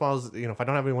Knight every once in a while is, you know, if I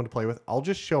don't have anyone to play with, I'll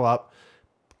just show up,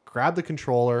 grab the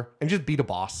controller, and just beat a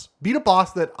boss. Beat a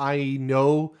boss that I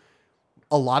know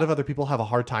a lot of other people have a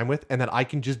hard time with and that I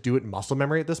can just do it in muscle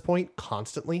memory at this point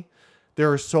constantly.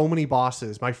 There are so many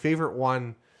bosses. My favorite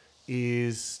one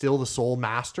is still the Soul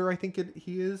Master, I think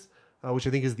he is, which I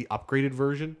think is the upgraded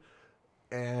version.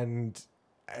 And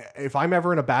if I'm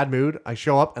ever in a bad mood, I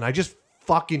show up and I just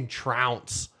fucking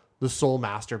trounce the Soul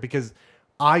Master because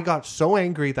I got so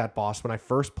angry at that boss when I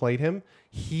first played him.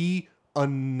 He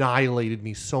annihilated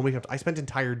me so many times. I spent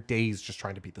entire days just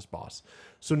trying to beat this boss.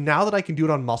 So now that I can do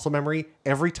it on muscle memory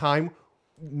every time,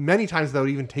 many times without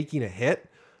even taking a hit,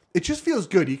 it just feels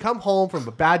good. You come home from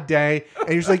a bad day and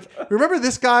you're just like, remember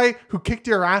this guy who kicked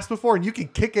your ass before and you can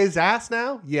kick his ass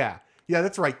now? Yeah,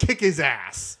 that's right. Kick his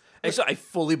ass. Actually, I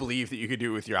fully believe that you could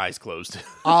do it with your eyes closed.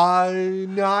 No,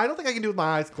 I don't think I can do it with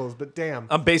my eyes closed, but damn.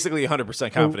 I'm basically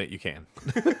 100% confident you can.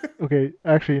 Okay,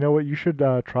 actually, you know what? You should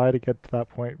try to get to that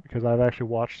point because I've actually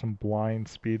watched some blind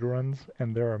speedruns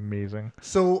and they're amazing.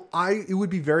 So it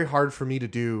would be very hard for me to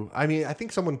do. I mean, I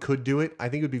think someone could do it. I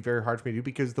think it would be very hard for me to do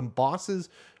because the bosses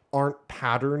aren't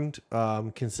patterned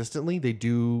consistently. They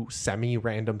do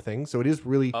semi-random things. So it is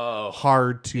really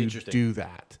hard to do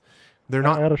that. They're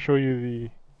not. I gotta show you the.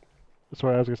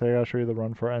 Sorry, I was gonna say I gotta show you the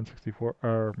run for N64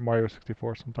 or Mario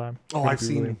 64 sometime. I've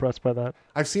seen. Really impressed by that.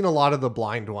 I've seen a lot of the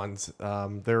blind ones.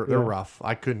 They're rough.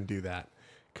 I couldn't do that.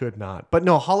 Could not. But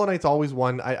no, Hollow Knight's always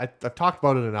one. I've talked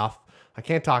about it enough. I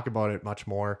can't talk about it much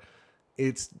more.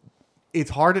 It's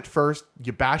hard at first.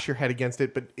 You bash your head against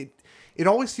it, but it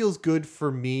always feels good for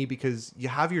me because you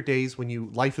have your days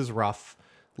when life is rough.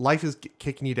 Life is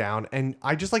kicking you down. And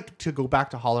I just like to go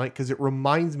back to Hollow Knight because it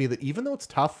reminds me that even though it's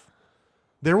tough,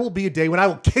 There will be a day when I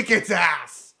will kick its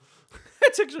ass.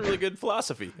 That's actually really good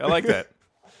philosophy. I like that.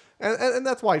 And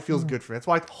that's why it feels good for me. That's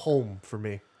why it's home for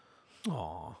me.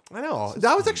 Aw. I know.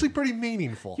 That was actually pretty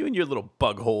meaningful. You and your little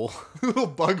bug hole. Little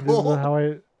bug This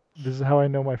hole. is how I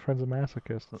know my friend's a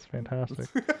masochist. That's fantastic.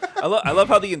 I love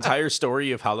how the entire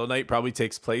story of Hollow Knight probably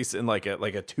takes place in like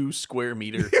a 2 square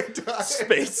meter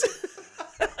space.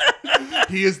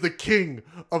 He is the king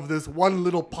of this one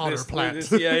little Potter plant.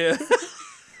 Yeah.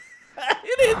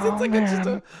 It is. It's like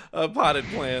just a potted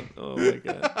plant. Oh my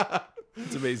god.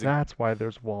 It's amazing. That's why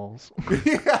there's walls.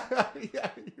 yeah,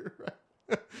 you're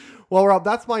right. Well, Rob,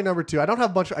 that's my number 2. I don't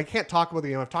have much. I can't talk about the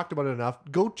game. I've talked about it enough.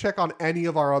 Go check on any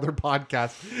of our other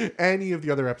podcasts, any of the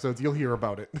other episodes. You'll hear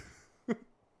about it.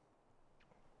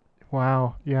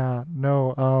 Wow. Yeah.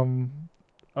 No.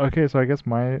 Okay. So I guess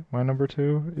my number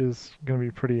 2 is gonna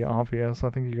be pretty obvious. I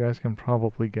think you guys can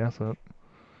probably guess it.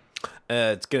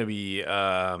 It's gonna be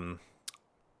Total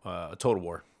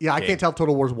War. Yeah, I game. can't tell if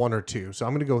Total War's 1 or 2, so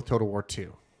I'm gonna go with Total War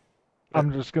 2.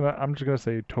 I'm just gonna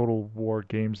say Total War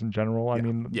games in general. I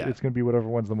mean, Yeah. it's gonna be whatever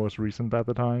one's the most recent at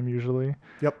the time usually.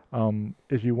 Yep.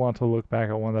 If you want to look back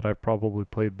at one that I've probably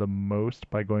played the most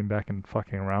by going back and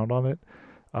fucking around on it,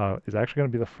 is actually gonna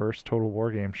be the first Total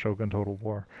War game, Shogun Total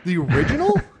War. The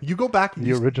original? You go back.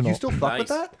 The original. You still fuck with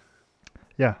Nice. that?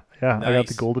 Yeah. I got the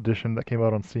Nice. gold edition that came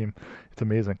out on Steam. It's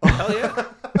amazing. Hell yeah.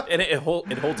 And it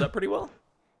holds up pretty well.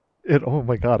 Oh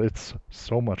my god, it's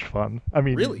so much fun. I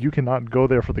mean, Really? you cannot go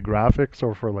there for the graphics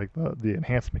or for like the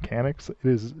enhanced mechanics. It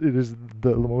is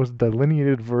the most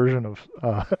delineated version of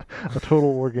a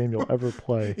Total War game you'll ever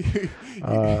play.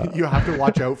 You have to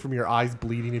watch out from your eyes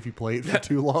bleeding if you play it for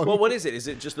too long. Well, what is it? Is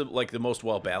it just the most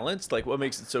well balanced? Like, what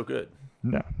makes it so good?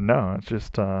 No, it's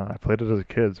just I played it as a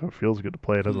kid, so it feels good to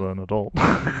play it as an adult.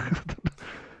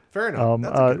 Fair enough.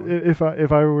 That's a good one.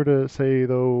 If I were to say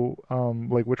though,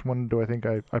 like which one do I think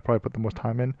I probably put the most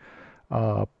time in?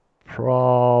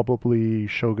 Probably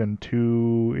Shogun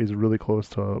 2 is really close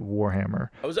to Warhammer.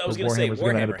 I was So gonna say Warhammer's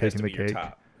gonna end Warhammer up has to taking be the your cake.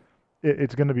 top.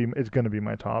 It's gonna be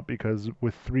my top because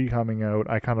with 3 coming out,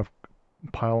 I kind of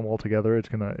pile them all together. It's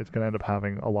gonna end up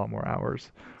having a lot more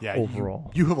hours Yeah,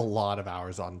 overall. You have a lot of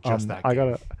hours on just that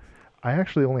game. I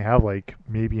actually only have like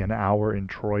maybe an hour in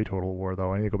Troy Total War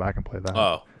though. I need to go back and play that.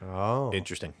 Oh.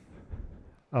 Interesting.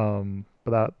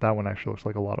 But that one actually looks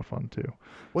like a lot of fun too.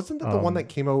 Wasn't that the one that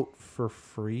came out for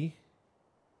free?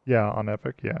 Yeah, on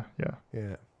Epic. Yeah.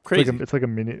 Yeah. Crazy. It's like a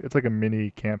mini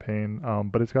campaign.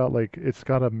 But it's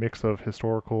got a mix of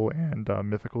historical and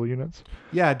mythical units.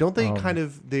 Yeah, don't they kind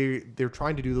of they're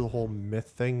trying to do the whole myth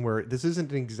thing where this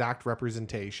isn't an exact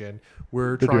representation.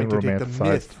 We're They're trying to doing take the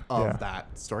romanticized, myth of yeah.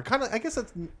 that story. Kind of I guess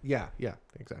that's yeah,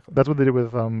 exactly. That's what they did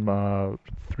with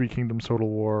Three Kingdoms Total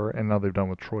War, and now they've done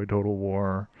with Troy Total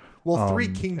War. Well, Three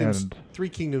and- Kingdoms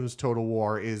Total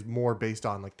War is more based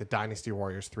on like the Dynasty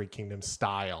Warriors Three Kingdoms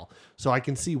style. So I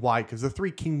can see why, because the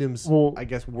Three Kingdoms, Well, I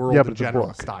guess, world yeah, but in it's a general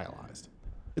book. is stylized.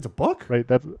 It's a book? Right.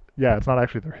 It's not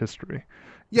actually their history.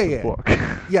 Yeah, It's a yeah. book.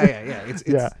 Yeah. It's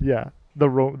yeah. The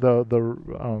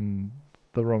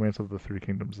Romance of the Three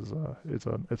Kingdoms is it's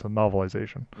a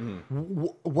novelization.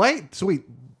 Wait, so wait,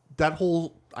 that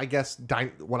whole, I guess,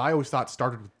 what I always thought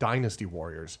started with Dynasty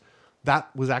Warriors.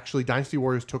 That was actually, Dynasty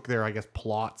Warriors took their, I guess,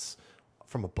 plots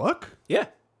from a book? Yeah.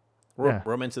 Yeah.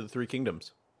 Romance of the Three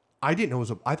Kingdoms. I didn't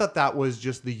know I thought that was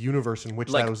just the universe in which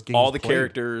Like those games all the played.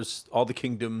 characters, all the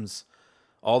kingdoms,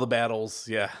 all the battles.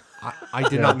 Yeah. I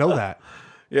did not know that.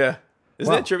 Yeah.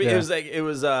 Isn't Wow. that trivia? Yeah. It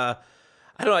was I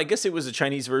don't know, I guess it was a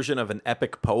Chinese version of an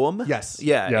epic poem. Yes.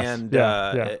 Yeah, Yes. and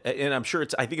Yeah. and I'm sure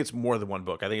I think it's more than one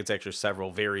book. I think it's actually several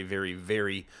very, very,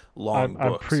 very long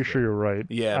I'm books. pretty sure you're right.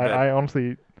 Yeah, I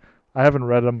honestly, I haven't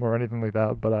read them or anything like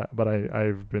that, but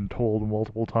I've been told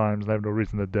multiple times, and I have no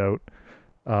reason to doubt.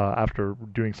 After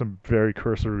doing some very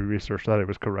cursory research, that it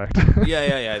was correct.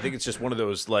 Yeah. I think it's just one of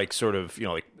those like sort of, you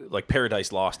know, like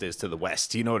Paradise Lost is to the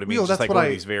West. You know what I mean? No, It's just that's like what one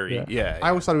of I- these very Yeah. I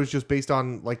always thought it was just based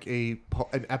on like an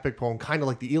epic poem, kind of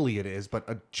like the Iliad is, but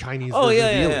a Chinese Oh version yeah,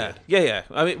 of the yeah, Iliad.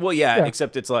 yeah. I mean, well, yeah, Yeah.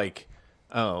 except it's like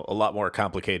a lot more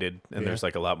complicated, and there's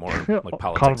like a lot more like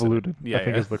politics. Convoluted. In it. Yeah, I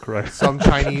think is the correct. Some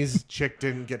Chinese chick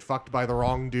didn't get fucked by the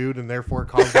wrong dude and therefore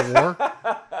caused a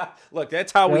war. Look,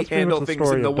 that's how we That's pretty handle much the things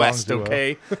story in the of West, Dong Zhuo.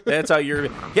 okay? That's how you're.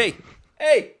 Hey!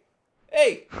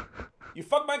 You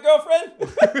fuck my girlfriend?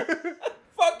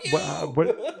 Fuck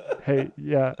you! Hey,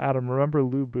 yeah, Adam, remember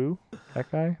Lu Bu?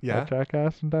 That guy? Yeah. That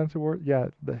jackass in Dynasty War? Yeah,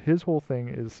 his whole thing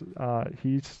is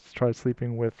he tried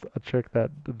sleeping with a chick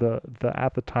that the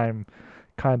at the time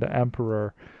kind of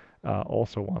emperor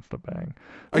also wants to bang.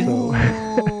 Are you?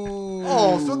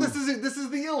 Oh, so this is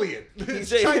the Iliad. He's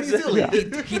Chinese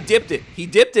Iliad. He dipped it. He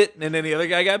dipped it, and then the other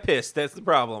guy got pissed. That's the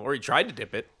problem. Or he tried to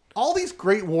dip it. All these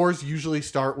great wars usually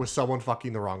start with someone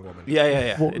fucking the wrong woman.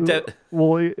 Yeah. The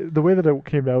way that it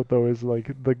came out though is like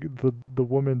the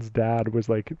woman's dad was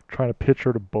like trying to pitch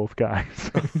her to both guys.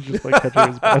 He's just like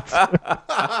hedging his bets.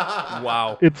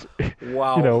 Wow. It's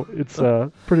Wow. it's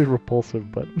pretty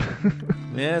repulsive, but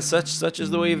Yeah, such is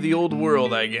the way of the old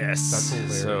world, I guess. That's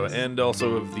hilarious. So, and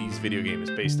also of these video games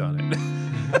based on it.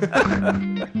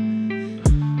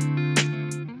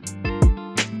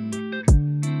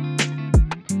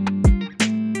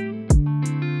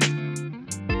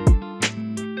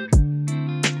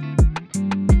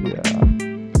 yeah.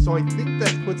 So I think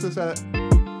that puts us at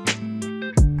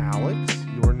Alex.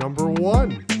 You're number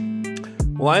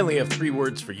 1. Well, I only have 3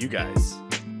 words for you guys.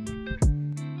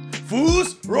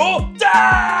 Fools roll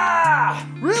da!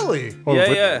 Really? Oh,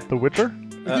 Yeah. The Witcher?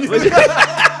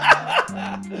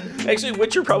 Actually,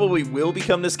 Witcher probably will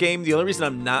become this game. The only reason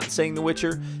I'm not saying The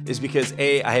Witcher is because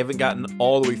A, I haven't gotten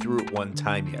all the way through it one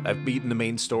time yet. I've beaten the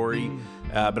main story,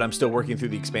 but I'm still working through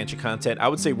the expansion content. I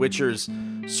would say Witcher's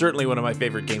certainly one of my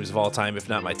favorite games of all time, if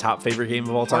not my top favorite game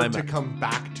of all time. Hard to come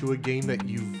back to a game that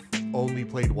you've only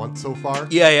played once so far.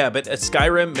 Yeah, but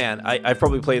Skyrim, man, I've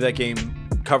probably played that game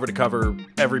cover to cover,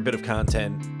 every bit of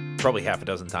content, probably half a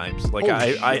dozen times. Like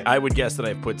I would guess that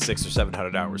I've put 600 or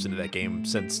 700 hours into that game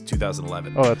since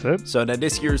 2011. Oh, that's it? So now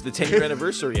this year's the 10-year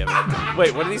anniversary of it.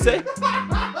 Wait, what did he say?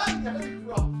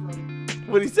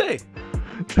 What did he say?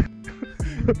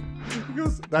 He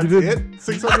goes, that's it?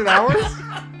 600 hours?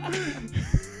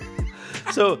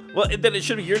 So, well, then it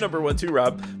should be your number 1 too,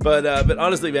 Rob. But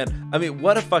honestly, man, I mean,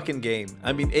 what a fucking game.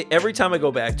 I mean, every time I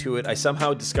go back to it, I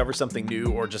somehow discover something new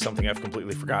or just something I've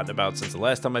completely forgotten about since the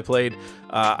last time I played.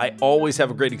 I always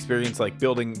have a great experience, like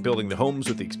building the homes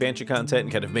with the expansion content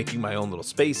and kind of making my own little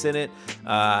space in it.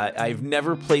 I've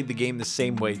never played the game the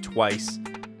same way twice.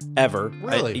 Ever.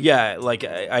 Really?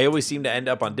 I always seem to end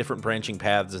up on different branching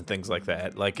paths and things like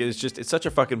that. Like, it's such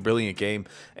a fucking brilliant game.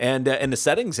 And the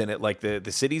settings in it, like the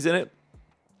cities in it,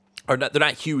 they're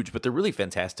not huge, but they're really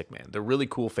fantastic, man. They're really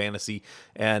cool fantasy.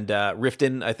 And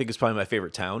Riften, I think, is probably my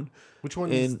favorite town. Which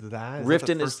one is that? Is Riften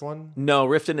that the first one? No,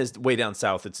 Riften is way down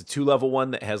south. It's a 2-level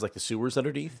one that has like the sewers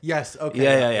underneath. Yes. Okay.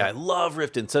 Yeah. I love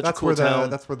Riften. Such a cool where town.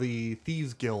 That's where the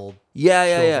Thieves Guild.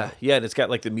 Yeah. And it's got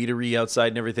like the meatery outside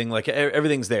and everything. Like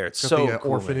everything's there. It's so the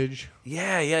cool, orphanage.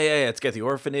 Man. Yeah. It's got the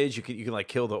orphanage. You can like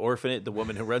kill the orphanage, the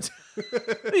woman who runs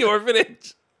the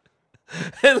orphanage.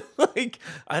 And like,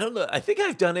 I don't know. I think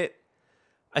I've done it.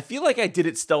 I feel like I did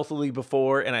it stealthily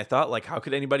before, and I thought, like, how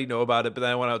could anybody know about it? But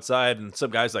then I went outside, and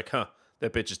some guy's like, huh,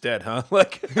 that bitch is dead, huh?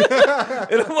 Like, and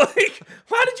I'm like,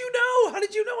 how did you know? How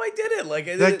did you know I did it? Like,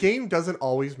 that game doesn't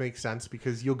always make sense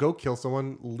because you'll go kill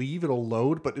someone, leave, it'll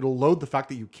load, but it'll load the fact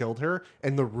that you killed her,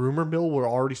 and the rumor mill will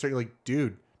already start, like,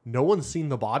 dude, no one's seen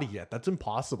the body yet. That's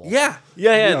impossible. Yeah.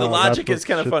 The logic is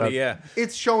kind of funny. Yeah.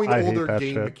 It's showing I older hate that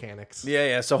game shit. mechanics.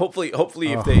 Yeah. So hopefully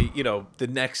if they, the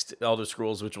next Elder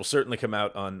Scrolls, which will certainly come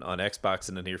out on Xbox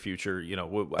in the near future,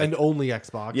 And only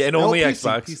Xbox. Yeah, and only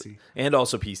Xbox. PC. And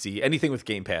also PC. Anything with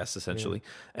Game Pass, essentially.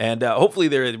 Yeah. And hopefully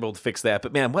they're able to fix that.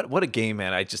 But man, what a game,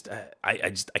 man. I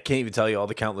can't even tell you all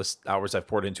the countless hours I've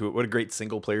poured into it. What a great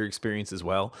single player experience as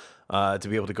well. To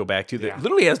be able to go back to that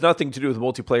literally has nothing to do with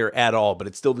multiplayer at all, but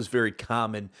it's still this very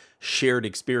common shared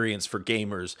experience for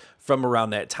gamers from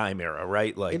around that time era,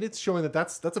 right? Like, and it's showing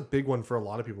that's a big one for a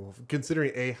lot of people,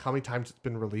 considering how many times it's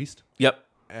been released. Yep.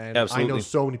 And Absolutely. I know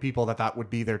so many people that would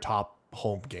be their top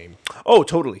home game. Oh,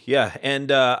 totally. Yeah.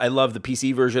 And I love the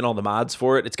PC version, all the mods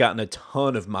for it. It's gotten a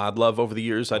ton of mod love over the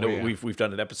years. I know we've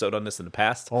done an episode on this in the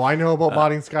past. Oh, I know about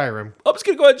modding Skyrim. I'm just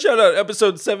going to go ahead and shout out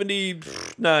episode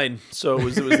 79. So it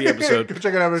was the episode. Go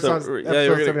check it out. Episode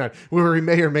 79. Where we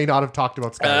may or may not have talked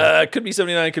about Skyrim. Could be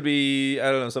 79. Could be,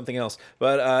 I don't know, something else.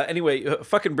 But anyway,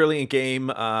 fucking brilliant game.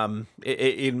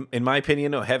 In my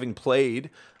opinion, having played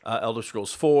Elder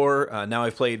Scrolls 4. Now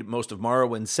I've played most of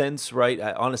Morrowind since, right?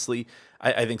 Honestly,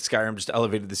 I think Skyrim just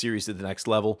elevated the series to the next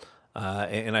level.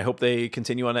 And I hope they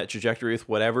continue on that trajectory with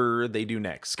whatever they do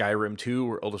next. Skyrim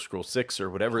 2 or Elder Scrolls 6 or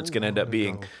whatever it's going to end up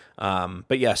being.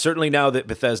 But yeah, certainly now that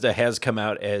Bethesda has come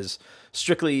out as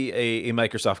strictly a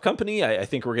Microsoft company, I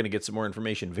think we're going to get some more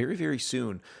information very, very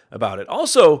soon about it.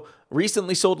 Also,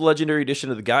 recently sold a Legendary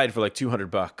Edition of the guide for like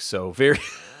 $200. So very,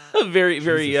 very,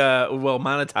 very well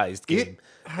monetized game.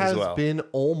 It has been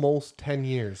almost 10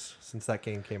 years since that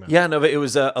game came out. Yeah, no, it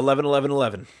was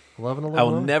 11/11/11. 11/11.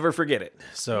 I'll never forget it.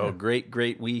 So great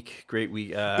week.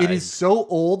 It is so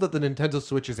old that the Nintendo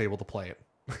Switch is able to play it.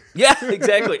 Yeah,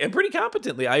 exactly, and pretty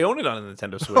competently. I own it on a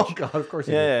Nintendo Switch. Oh god, of course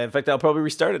you do. Yeah, in fact, I'll probably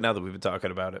restart it now that we've been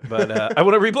talking about it. But I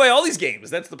want to replay all these games.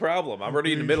 That's the problem. I'm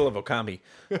already in the middle of Okami.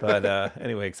 But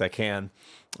anyway, because I can.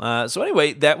 So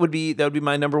anyway, that would be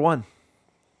my number one.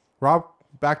 Rob,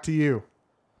 back to you.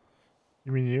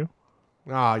 You mean you?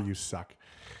 Ah, you suck.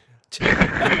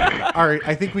 All right,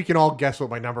 I think we can all guess what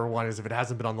my number one is if it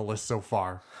hasn't been on the list so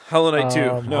far. Hollow Knight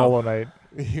 2. No. Hollow Knight.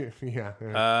 yeah.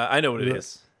 I know what it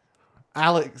is.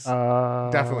 Alex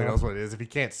definitely knows what it is. If he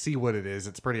can't see what it is,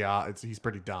 it's pretty he's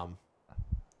pretty dumb.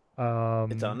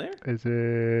 It's on there? Is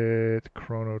it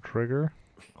Chrono Trigger?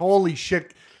 Holy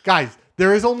shit. Guys,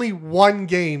 there is only one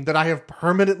game that I have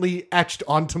permanently etched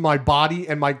onto my body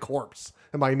and my corpse,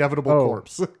 and my inevitable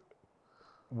corpse.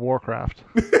 Warcraft.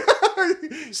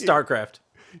 StarCraft.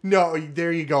 No,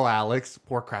 there you go, Alex.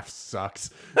 Warcraft sucks.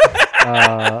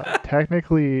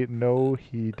 Technically, no,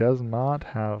 he does not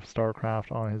have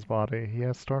StarCraft on his body. He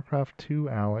has StarCraft 2,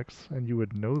 Alex, and you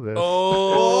would know this.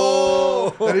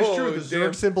 Oh, that is true. The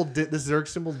damn. Zerg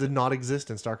symbol did not exist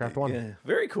in StarCraft 1. Yeah,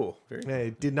 very cool. Yeah,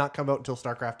 it did not come out until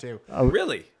StarCraft 2.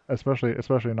 Really? Especially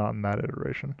not in that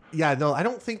iteration. Yeah, no, I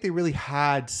don't think they really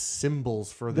had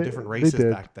symbols for the different races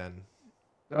back then.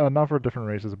 Not for different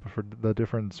races, but for the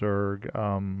different Zerg.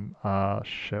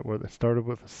 It started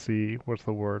with a C. What's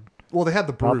the word? Well, they had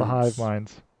the Not Broods. the hive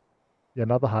minds. Yeah,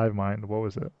 not the hive mind. What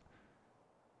was it?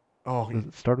 Oh,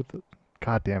 It started with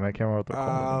God damn it, I can't remember what they're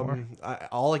called anymore.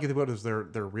 all I can think about is their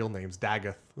real names.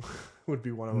 Dagoth would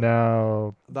be one of them.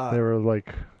 No, they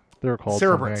were called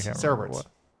something, I can't remember Cerebrits. what.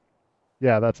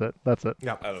 Yeah, that's it.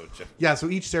 Yeah. I don't know. Yeah, so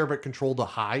each Cerebrit controlled a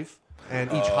hive,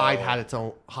 and each hive had its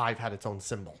own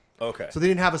symbol. Okay. So they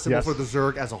didn't have a symbol Yes. for the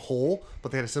Zerg as a whole,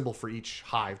 but they had a symbol for each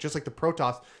hive. Just like the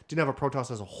Protoss didn't have a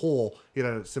Protoss as a whole, it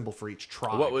had a symbol for each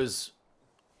tribe. What was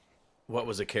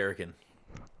a Kerrigan?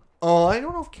 Oh, I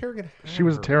don't know if Kerrigan had She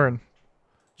was a her. Terran.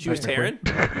 She was Terran?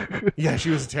 Yeah, she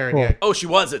was a Terran, Cool. yeah. Oh, she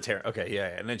was a Terran. Okay, yeah,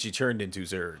 and then she turned into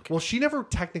Zerg. Well, she never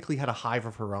technically had a hive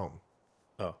of her own.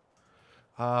 Oh.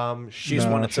 She's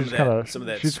No, wanted some she's of that. kinda- Some of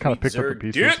that. she's kinda sweet picked up the Zerg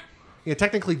pieces. dick. Yeah,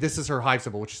 technically this is her hive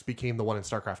symbol, which became the one in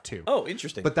StarCraft 2. Oh,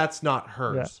 interesting. But that's not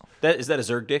hers. Is that a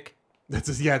Zerg dick? It's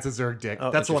a Zerg dick. Oh,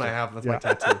 That's the one I interesting. have.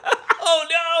 That's my tattoo.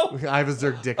 Oh no! I have a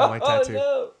Zerg dick on my tattoo.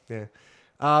 Oh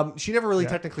Yeah. She never really Yeah,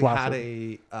 technically classic.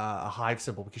 had a hive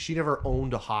symbol because she never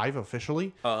owned a hive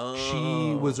officially. Oh.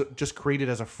 She was just created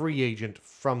as a free agent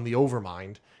from the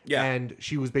Overmind. Yeah. And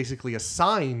she was basically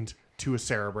assigned to a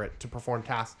Cerebrit to perform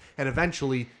tasks. And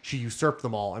eventually she usurped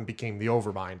them all and became the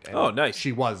Overmind. And Oh, nice.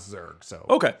 She was Zerg. So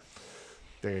no! Okay.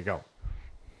 there you go.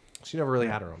 She never really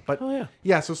had her own. But Oh, yeah.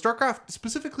 yeah, so StarCraft,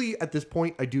 specifically at this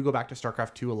point, I do go back to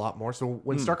StarCraft 2 a lot more. So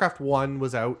when StarCraft 1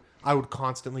 was out, I would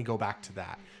constantly go back to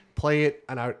that. Play it,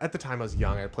 and at the time I was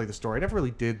young, I'd play the story. I never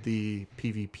really did the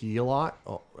PvP a lot.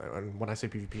 Oh, and when I say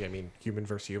PvP, I mean human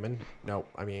versus human. No,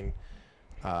 I mean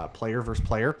player versus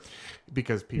player,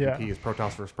 because PvP is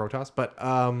Protoss versus Protoss. But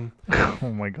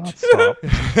Oh my god, stop.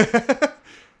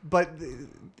 but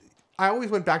I always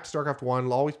went back to StarCraft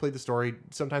 1, always played the story.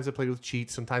 Sometimes I played it with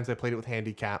cheats, sometimes I played it with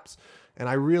handicaps, and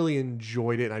I really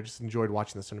enjoyed it, and I just enjoyed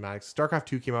watching the cinematics. StarCraft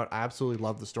 2 came out, I absolutely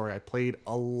loved the story. I played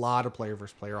a lot of player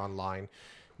versus player online.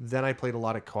 Then I played a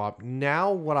lot of co-op.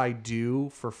 Now what I do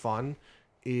for fun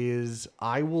is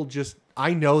I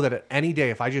know that at any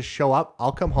day, if I just show up,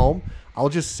 I'll come home, I'll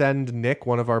just send Nick,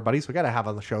 one of our buddies, we got to have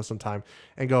on the show sometime,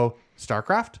 and go,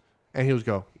 StarCraft? And he'll just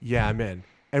go, yeah, I'm in.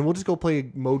 And we'll just go play a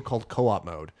mode called co-op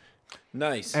mode.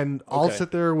 Nice. And I'll Okay.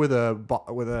 sit there with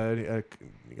a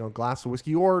glass of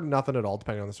whiskey or nothing at all,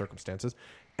 depending on the circumstances,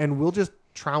 and we'll just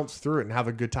trounce through it and have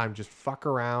a good time, just fuck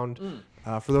around.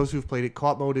 For those who've played it,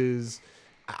 co-op mode is,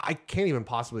 I can't even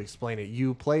possibly explain it.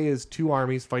 You play as two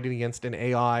armies fighting against an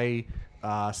AI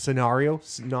scenario,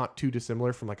 not too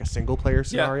dissimilar from like a single player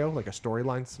scenario, like a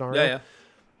storyline scenario.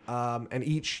 Yeah. And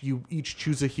you each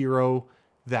choose a hero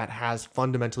that has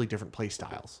fundamentally different play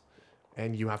styles,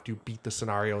 and you have to beat the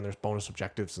scenario, and there's bonus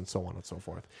objectives and so on and so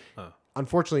forth.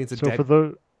 Unfortunately, it's a So for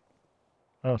the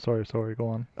Oh, sorry, go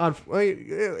on.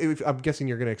 I'm guessing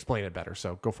you're going to explain it better,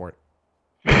 so go for it.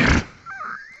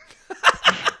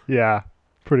 Yeah,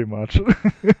 pretty much.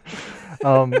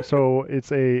 So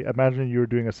it's imagine you were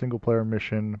doing a single player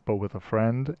mission, but with a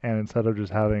friend, and instead of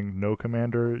just having no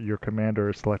commander, your commander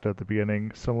is selected at the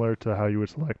beginning, similar to how you would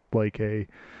select like a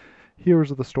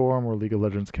Heroes of the Storm or League of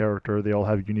Legends character. They all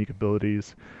have unique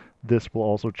abilities. This will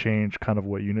also change kind of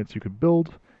what units you could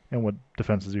build and what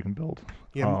defenses you can build.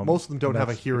 Yeah, most of them don't have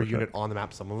a that's hero pretty much unit on the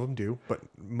map. Some of them do, but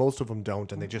most of them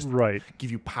don't, and they just Right. give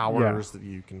you powers that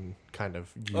you can kind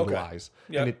of utilize.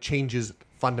 Yeah. And it changes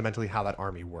fundamentally how that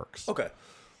army works. Okay.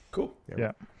 Cool.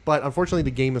 Yeah. But unfortunately,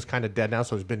 the game is kind of dead now,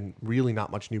 so there's been really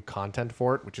not much new content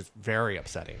for it, which is very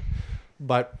upsetting.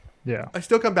 But Yeah. I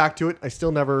still come back to it. I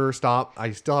still never stop.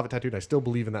 I still have it tattooed. I still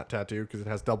believe in that tattoo because it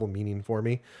has double meaning for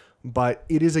me. But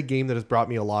it is a game that has brought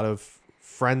me a lot of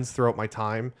friends throughout my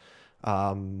time,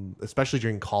 especially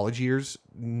during college years.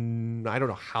 I don't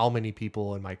know how many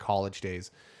people in my college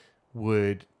days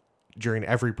would, during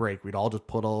every break, we'd all just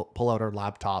pull out our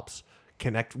laptops,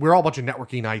 connect. We're all a bunch of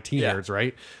networking IT nerds,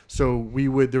 right? So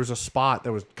there was a spot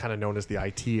that was kind of known as the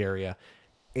IT area,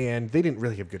 and they didn't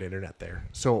really have good internet there.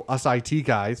 So us IT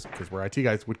guys, because we're IT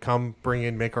guys, would come,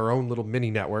 make our own little mini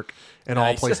network and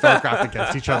all play StarCraft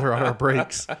against each other on our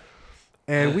breaks.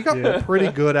 And we got pretty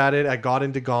good at it. I got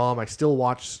into GOM. I still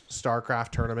watch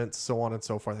StarCraft tournaments, so on and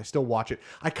so forth. I still watch it.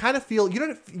 I kind of feel, you know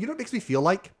what it makes me feel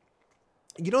like?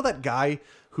 You know that guy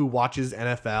who watches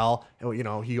NFL,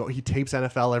 and he tapes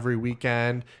NFL every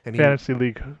weekend, and Fantasy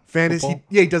league. Football?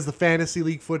 He does the fantasy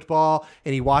league football,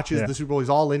 and he watches the Super Bowl. He's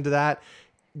all into that.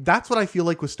 That's what I feel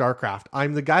like with StarCraft.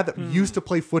 I'm the guy that used to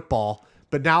play football,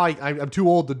 but now I'm too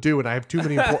old to do it. I have too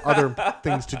many other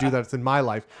things to do that's in my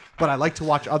life. But I like to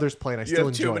watch others play, and I still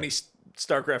enjoy it. You have too many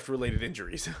StarCraft related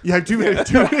injuries. Yeah, too many.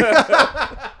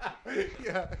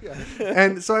 Yeah.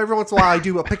 And so every once in a while, I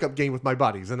do a pickup game with my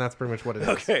buddies, and that's pretty much what it is.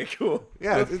 Okay, cool.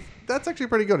 Yeah, that's actually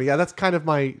pretty good. Yeah, that's kind of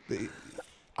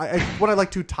what I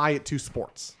like to tie it to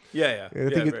sports. Yeah. I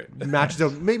think it matches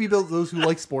out. Maybe those who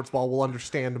like sports ball will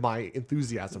understand my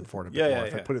enthusiasm for it a bit more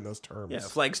if I put it in those terms. Yeah,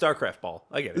 flag StarCraft ball.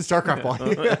 I get it. StarCraft ball.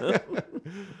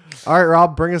 All right,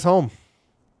 Rob, bring us home.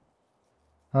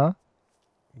 Huh?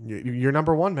 You're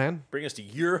number one, man. Bring us to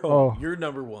your home. Oh. You're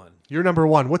number one. You're number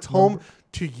one. What's home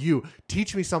to you?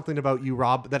 Teach me something about you,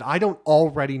 Rob, that I don't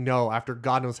already know after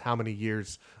God knows how many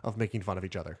years of making fun of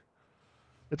each other.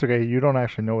 It's okay. You don't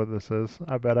actually know what this is.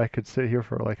 I bet I could sit here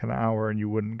for like an hour and you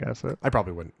wouldn't guess it. I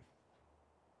probably wouldn't.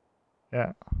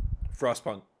 Yeah.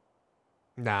 Frostpunk.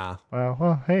 Nah.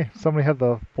 Well, hey, somebody had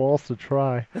the balls to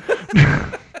try.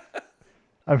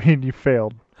 I mean, you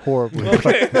failed horribly.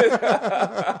 Okay.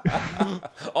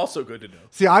 Also good to know.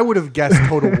 See, I would have guessed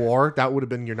Total War. That would have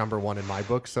been your number one in my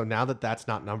book. So now that's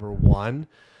not number one.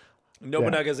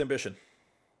 Nobunaga's Ambition.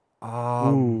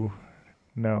 Ooh,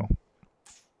 no.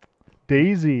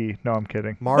 Daisy. No, I'm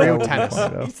kidding. Mario That Tennis. was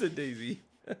funny, though. He said Daisy.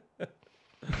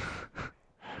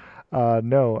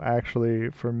 No, actually,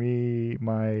 for me,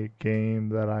 my game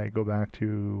that I go back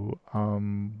to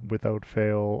without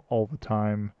fail all the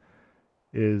time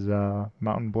is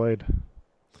Mountain Blade.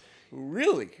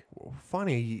 Really?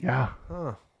 Funny. Yeah.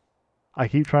 Huh. I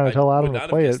keep trying to tell Adam would to not have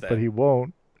play guessed it, that. but he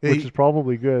won't, which is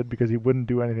probably good because he wouldn't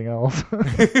do anything else.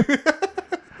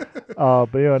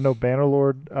 But yeah, no,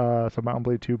 Bannerlord, so Mountain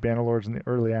Blade 2, Bannerlord's in the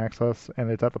early access,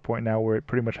 and it's at the point now where it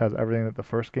pretty much has everything that the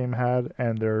first game had,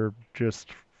 and they're just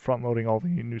front-loading all the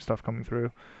new stuff coming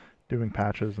through, doing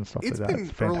patches and stuff It's like that. been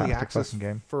It's a fantastic early access fucking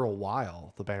game. for a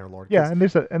while, the Bannerlord. Yeah, and they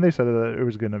said that it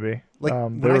was going to be. Like, They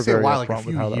when were I say a very while, like a upfront with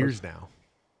few how that years was. now.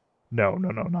 No,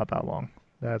 not that long.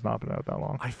 That has not been out that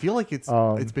long. I feel like it's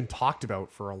been talked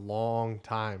about for a long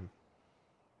time.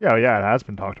 Yeah, it has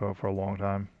been talked about for a long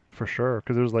time, for sure.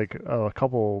 Because there's like a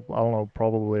couple, I don't know,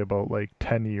 probably about like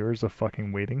 10 years of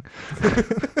fucking waiting.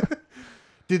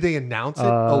 Did they announce it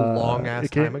a long ass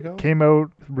time ago? Came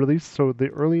out, released, so the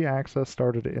early access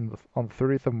started on the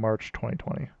 30th of March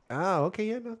 2020. Oh, okay,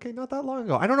 yeah, okay, not that long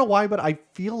ago. I don't know why, but I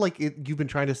feel like you've been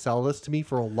trying to sell this to me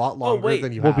for a lot longer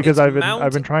than you have. Because I've been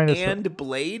Mount trying to and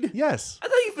Blade? Yes. I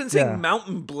thought you've been saying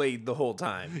Mountain Blade the whole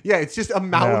time. Yeah, it's just a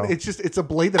mountain. No. It's a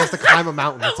blade that has to climb a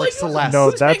mountain. It's like Celeste. No,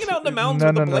 Who's that's hanging out in the mountains no,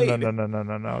 with no, a no,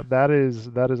 blade? no. That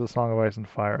is a Song of Ice and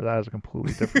Fire. That is a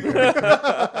completely different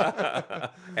game.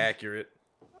 Accurate.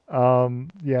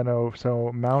 Yeah, no.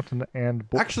 So Mount and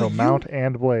Mount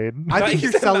and Blade. I think you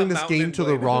you're said selling about this Mountain game and to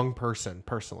the Blade. wrong person,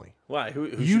 personally. Why? Who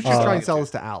You should should try and it sell to?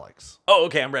 this to Alex. Oh,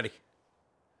 okay, I'm ready.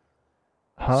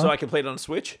 Huh? So I can play it on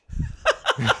Switch?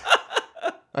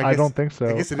 I don't think so.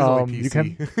 I guess it is only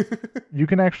PC. You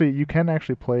can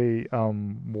actually play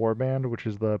Warband, which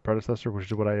is the predecessor, which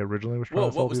is what I originally was trying Whoa,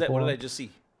 to sell what was that? people What did on. I just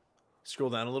see? Scroll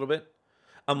down a little bit.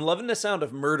 I'm loving the sound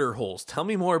of murder holes. Tell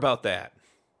me more about that.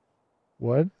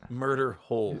 What? Murder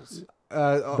holes.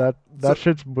 That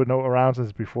shit's been around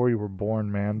since before you were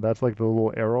born, man. That's like the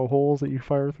little arrow holes that you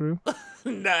fire through.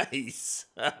 Nice.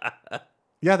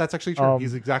 Yeah, that's actually true.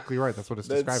 He's exactly right. That's what it's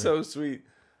That's describing. so sweet.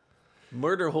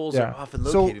 Murder holes are often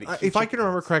So, located. at key if I can checkpoints.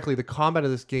 remember correctly, the combat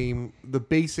of this game, the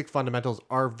basic fundamentals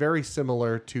are very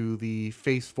similar to the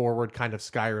face-forward kind of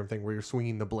Skyrim thing, where you're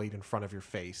swinging the blade in front of your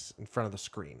face, in front of the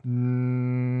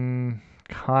screen.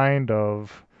 Kind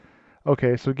of.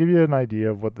 Okay, so to give you an idea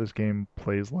of what this game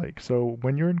plays like. So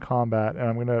when you're in combat, and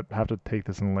I'm gonna have to take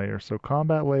this in layers. So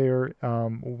combat layer,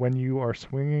 when you are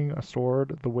swinging a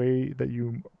sword, the way that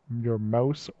your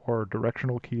mouse or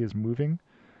directional key is moving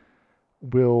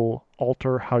will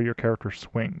alter how your character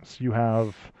swings. You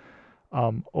have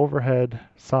overhead,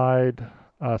 side,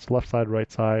 so left side,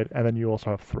 right side, and then you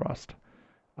also have thrust.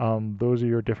 Those are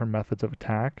your different methods of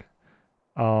attack.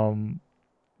 Um,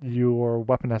 your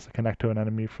weapon has to connect to an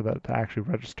enemy for that to actually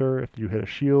register. If you hit a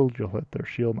shield, you'll hit their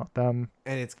shield, not them.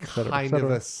 And it's et cetera, et kind of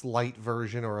cetera. a slight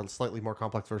version or a slightly more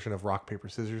complex version of rock, paper,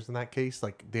 scissors in that case.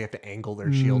 Like they have to angle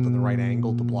their shield in the right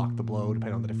angle to block the blow,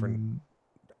 depending on the different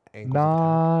angles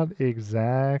of attack. Not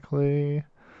exactly.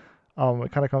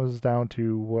 It kind of comes down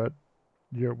to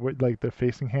like the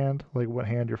facing hand, like what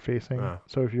hand you're facing.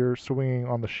 So if you're swinging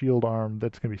on the shield arm,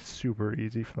 that's gonna be super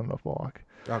easy for them to block.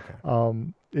 Okay.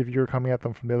 If you're coming at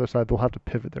them from the other side, they'll have to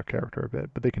pivot their character a bit,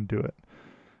 but they can do it.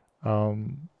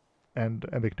 And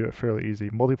they can do it fairly easy.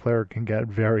 Multiplayer can get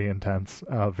very intense,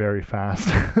 very fast.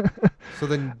 So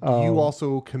then you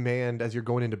also command as you're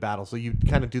going into battle. So you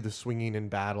kind of do the swinging in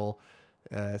battle.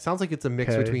 It sounds like it's a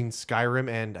mix Okay. between Skyrim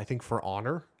and I think For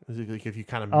Honor. Is it like if you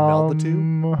kind of meld the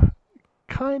two?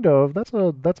 Kind of. That's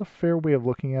a fair way of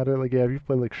looking at it. Like, yeah, if you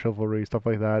play like Chivalry, stuff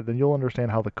like that, then you'll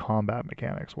understand how the combat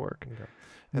mechanics work. Okay.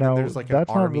 And Now, then there's like an that's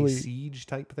not army really- siege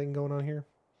type thing going on here.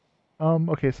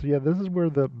 Okay, so yeah, this is where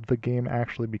the game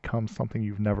actually becomes something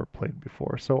you've never played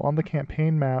before. So on the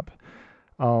campaign map,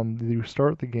 you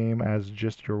start the game as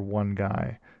just your one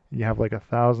guy. You have like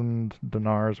 1,000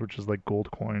 dinars, which is like gold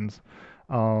coins,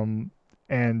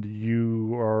 and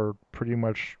you are pretty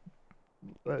much.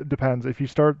 It depends. If you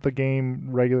start the game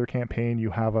regular campaign,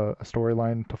 you have a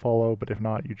storyline to follow, but if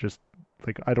not, you just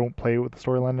like I don't play with the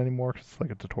storyline anymore 'cause it's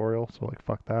like a tutorial, so like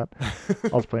fuck that.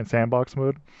 I'll just play in sandbox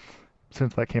mode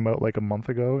since that came out like a month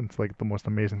ago, and it's like the most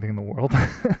amazing thing in the world.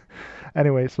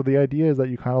 Anyway, so the idea is that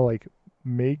you kind of like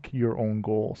make your own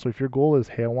goal. So if your goal is,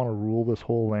 hey, I want to rule this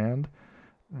whole land,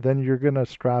 then you're gonna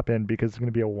strap in because it's gonna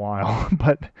be a while,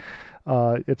 but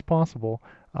it's possible.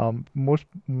 Most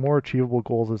more achievable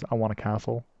goals is I want a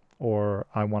castle or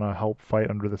I want to help fight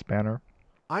under this banner.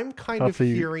 I'm kind I'll of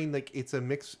see- hearing like it's a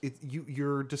mix.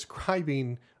 You're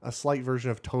describing a slight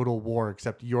version of Total War,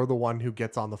 except you're the one who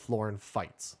gets on the floor and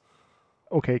fights.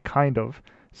 Okay, kind of.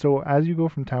 So as you go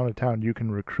from town to town, you can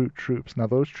recruit troops. Now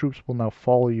those troops will now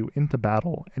follow you into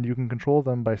battle, and you can control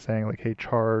them by saying like, "Hey,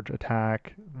 charge,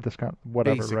 attack, this kind,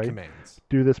 whatever, Basic right? commands.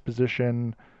 Do this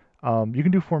position." You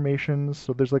can do formations.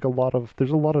 So there's like a lot of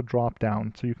drop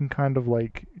down. So you can kind of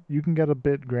like you can get a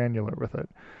bit granular with it.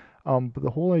 But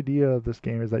the whole idea of this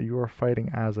game is that you are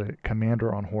fighting as a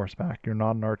commander on horseback. You're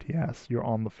not an RTS. You're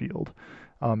on the field.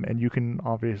 And you can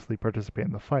obviously participate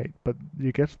in the fight. But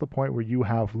you get to the point where you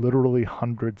have literally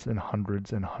hundreds and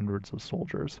hundreds and hundreds of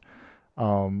soldiers.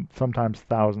 Sometimes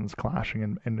thousands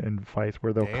clashing in fights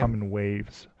where they'll come in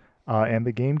waves. And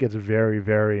the game gets very,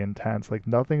 very intense. Like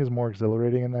nothing is more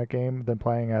exhilarating in that game than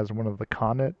playing as one of the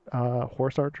Connaught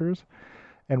horse archers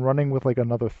and running with like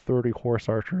another 30 horse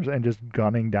archers and just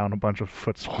gunning down a bunch of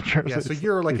foot soldiers. Yeah, so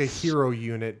you're like a hero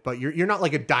unit, but you're not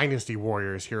like a Dynasty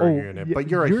Warriors hero unit, yeah, but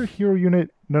you're a hero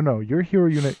unit. No, you're a hero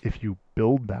unit if you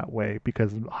build that way.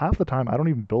 Because half the time I don't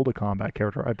even build a combat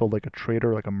character. I build like a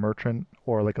trader, like a merchant,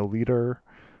 or like a leader,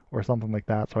 or something like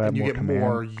that. So I have and you more get command.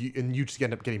 more, and you just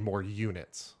end up getting more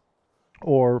units.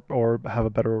 Or have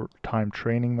a better time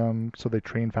training them so they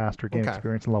train faster, gain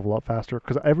experience, and level up faster.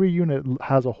 Because every unit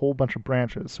has a whole bunch of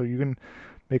branches, so you can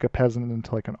make a peasant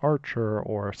into like an archer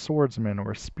or a swordsman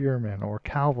or a spearman or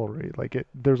cavalry.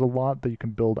 There's a lot that you can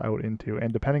build out into,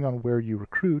 and depending on where you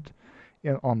recruit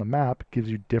on the map, gives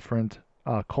you different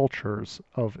cultures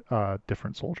of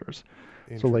different soldiers.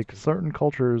 So like certain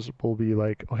cultures will be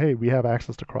like, oh hey, we have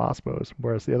access to crossbows,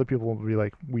 whereas the other people will be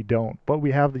like, we don't. But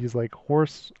we have these like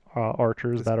horse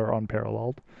archers that are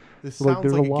unparalleled. This So, like, sounds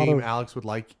there's like a a lot game of- Alex would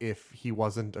like if he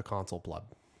wasn't a console pleb.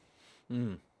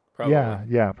 Probably.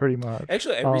 Yeah, pretty much.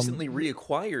 Actually, I recently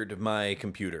reacquired my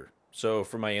computer. So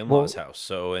for my in-laws' house.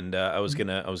 So I was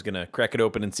gonna crack it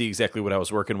open and see exactly what I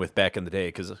was working with back in the day.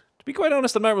 Because to be quite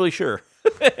honest, I'm not really sure,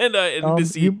 and to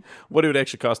see what it would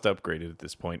actually cost to upgrade it at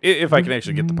this point, if I can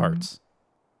actually get the parts.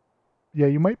 Yeah,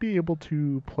 you might be able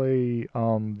to play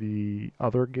the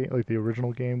other game, like the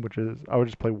original game, which is I would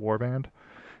just play Warband,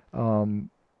 and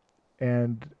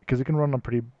because it can run on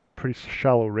pretty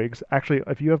shallow rigs. Actually,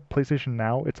 if you have PlayStation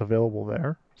Now, it's available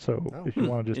there. So if you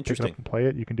want to just pick it up and play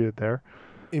it, you can do it there.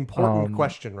 Important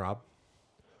question, Rob.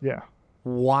 Yeah.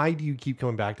 Why do you keep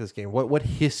coming back to this game? What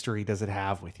history does it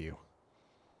have with you?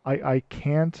 I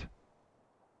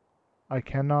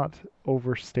cannot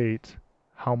overstate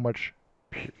how much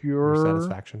Your pure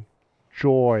satisfaction.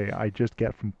 joy I just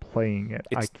get from playing it.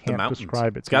 It's I the can't mountains.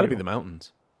 describe it. It's got to to be you. the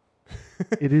mountains.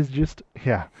 It is just,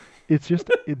 yeah. It's just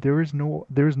there is no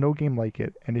game like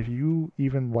it. And if you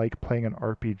even like playing an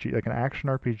RPG, like an action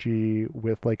RPG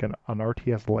with like an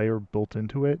RTS layer built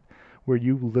into it, where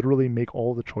you literally make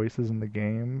all the choices in the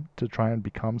game to try and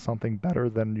become something better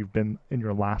than you've been in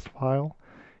your last file,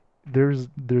 there's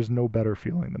no better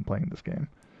feeling than playing this game.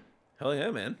 Hell yeah,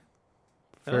 man.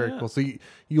 Hell Very yeah. cool. So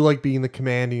you like being the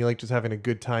command and you like just having a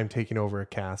good time taking over a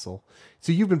castle.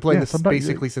 So you've been playing Yeah, this sometimes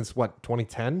basically since what,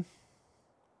 2010?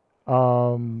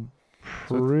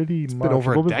 Pretty it's much been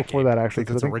over a a little bit before decade that actually.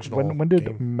 since its 'Cause I think original when did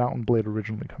game. Mountain Blade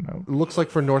originally come out? It looks like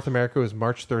for North America it was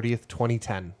March 30th,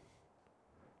 2010.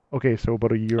 Okay, so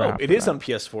about a year Oh, after it is that. on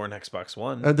PS4 and Xbox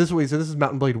One. This is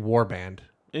Mountain Blade Warband.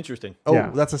 Interesting. Oh,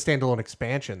 Yeah. that's a standalone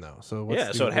expansion though. So what's Yeah,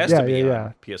 the so it has Yeah, to be yeah,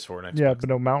 on PS4 and Xbox. Yeah, but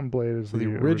no, Mountain Blade is So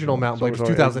the original Mountain Blade So was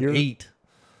a year- 2008.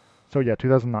 So yeah,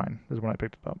 2009 is when I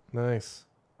picked it up. Nice.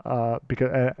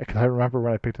 Because I remember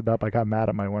when I picked it up, I got mad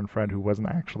at my one friend who wasn't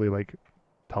actually like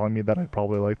telling me that I'd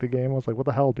probably like the game. I was like, "What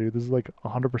the hell, dude? This is like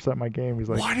 100% my game." He's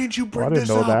like, Why didn't you "Well, bring I didn't this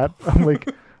know up? that." I'm like,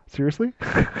 "Seriously?"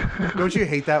 Don't you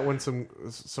hate that when some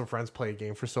friends play a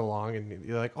game for so long and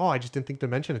you're like, "Oh, I just didn't think to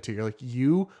mention it to you." You're like,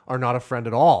 "You are not a friend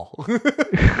at all."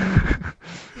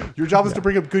 Your job is to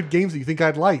bring up good games that you think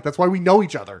I'd like. That's why we know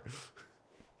each other.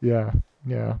 Yeah.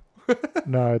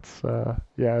 No, it's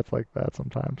it's like that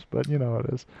sometimes, but you know how it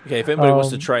is. Okay, if anybody wants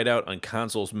to try it out on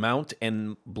consoles, Mount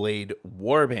and Blade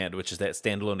Warband, which is that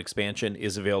standalone expansion,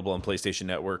 is available on PlayStation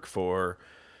Network for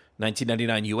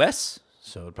 $19.99 US.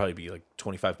 So it'd probably be like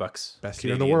 $25. Best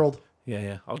year in the world.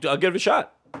 Yeah. I'll give it a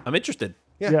shot. I'm interested.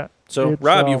 Yeah. So it's,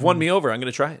 Rob, you've won me over. I'm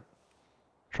going to try it.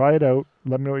 Try it out.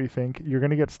 Let me know what you think. You're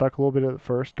gonna get stuck a little bit at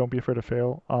first. Don't be afraid to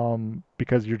fail.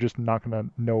 Because you're just not gonna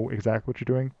know exactly what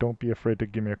you're doing. Don't be afraid to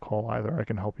give me a call either. I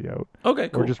can help you out. Okay,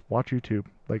 cool. Or just watch YouTube.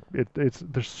 Like it's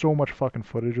there's so much fucking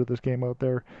footage of this game out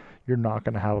there. You're not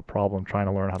gonna have a problem trying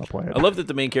to learn how to play it. I love that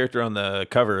the main character on the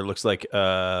cover looks like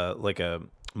a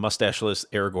mustacheless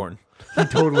Aragorn. He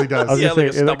totally does. I was Yeah, gonna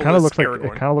like say a it kind of looks like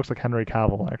Aragorn. Henry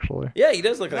Cavill actually. Yeah, he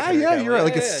does look like Yeah, Henry Cavill. you're right.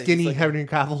 Like a he's skinny like- Henry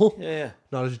Cavill. Yeah.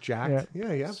 Not as jacked.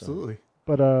 Yeah. Yeah, absolutely.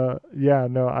 But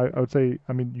no, I would say,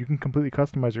 I mean, you can completely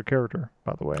customize your character,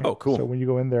 by the way. Oh, cool. So when you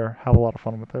go in there, have a lot of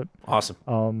fun with it. Awesome.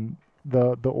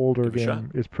 The older Give it a shot.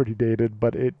 game is pretty dated,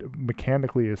 but it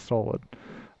mechanically is solid.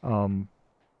 I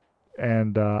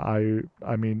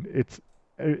mean, it's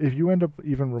if you end up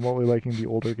even remotely liking the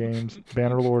older games,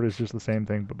 Bannerlord is just the same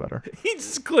thing but better. He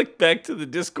just clicked back to the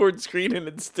Discord screen and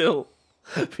it's still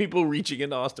people reaching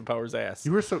into Austin Powers' ass.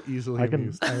 You were so easily I can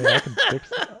amused. fix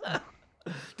it.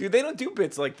 Dude, they don't do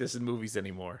bits like this in movies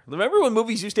anymore. Remember when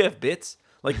movies used to have bits?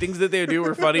 Like things that they do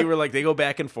were funny, where like they go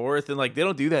back and forth, and like they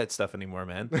don't do that stuff anymore,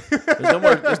 man.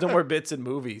 There's no more bits in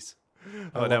movies.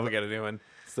 Oh, now we got a new one.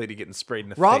 This lady getting sprayed in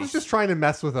the Rob's face. just trying to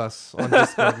mess with us on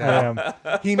Discord I now.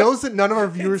 am. He knows that none of our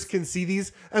viewers can see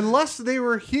these unless they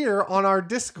were here on our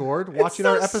Discord watching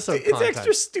our episode It's content.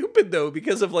 extra stupid though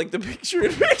because of like the picture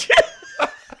in picture. Now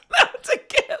it's a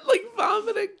cat like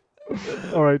vomiting.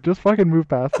 All right, just fucking move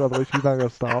past it, otherwise she's not gonna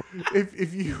stop.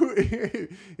 If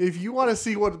you want to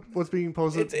see what's being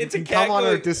posted, It's you a can cat come on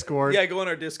our going- Discord. Yeah, go on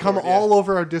our Discord. Come yeah. all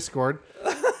over our Discord.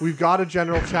 We've got a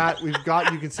general chat. You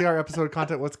can see our episode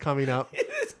content, what's coming up.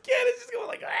 This cat is just going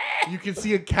like. "Ah." You can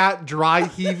see a cat dry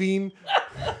heaving.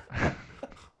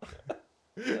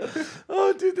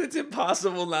 Oh, dude, that's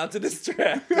impossible not to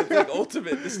distract. It's like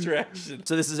ultimate distraction.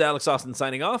 So this is Alex Austin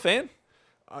signing off, and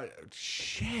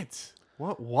Shit.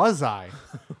 What was I?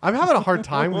 I'm having a hard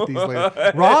time with these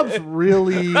lately. Rob's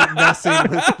really messing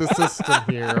with the system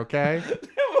here, okay? the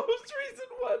most recent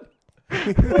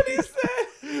one. What is that?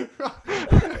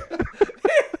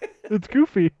 It's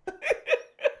Goofy.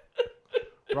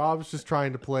 Rob's just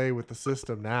trying to play with the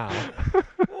system now.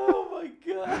 Oh my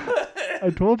god. I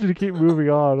told you to keep moving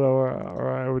on,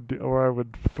 or I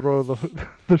would throw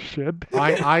the shit.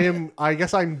 I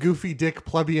guess I'm Goofy Dick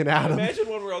Plebeian Adam. Imagine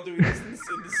when we're all doing this in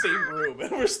the same room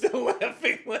and we're still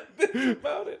laughing like this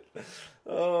about it.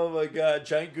 Oh my god,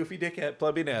 giant goofy dick at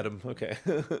Plebeian Adam. Okay.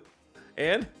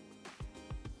 And?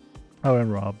 Oh,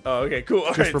 and Rob. Oh, okay, cool. All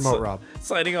Just right, remote Rob.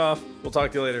 Signing off. We'll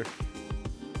talk to you later.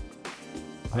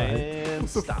 Bye. And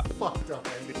stop. Fucked up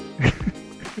ending.